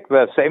 and I think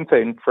the same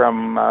thing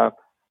from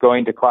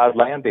going to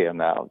Cloudlandia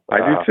now. I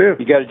do too.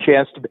 You get a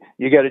chance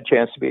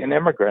to be an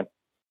immigrant.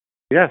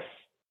 Yes,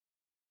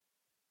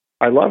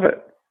 I love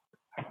it.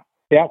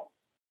 Yeah.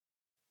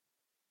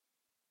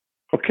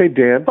 Okay,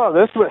 Dan. Well,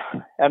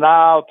 and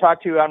I'll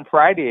talk to you on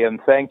Friday. And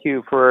thank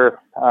you for.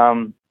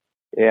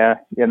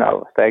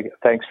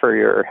 Thanks for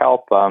your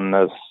help on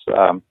this,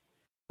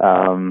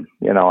 on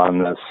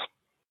this.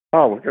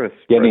 Oh, we're going to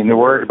getting the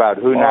word about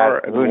who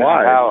not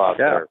how out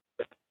there.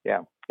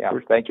 Yeah.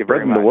 We're Thank you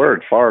very much. Spreading the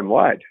word far and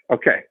wide.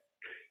 Okay.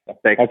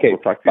 Thanks. Okay. We'll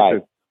talk to you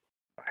soon.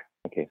 Bye.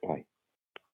 Okay. Bye.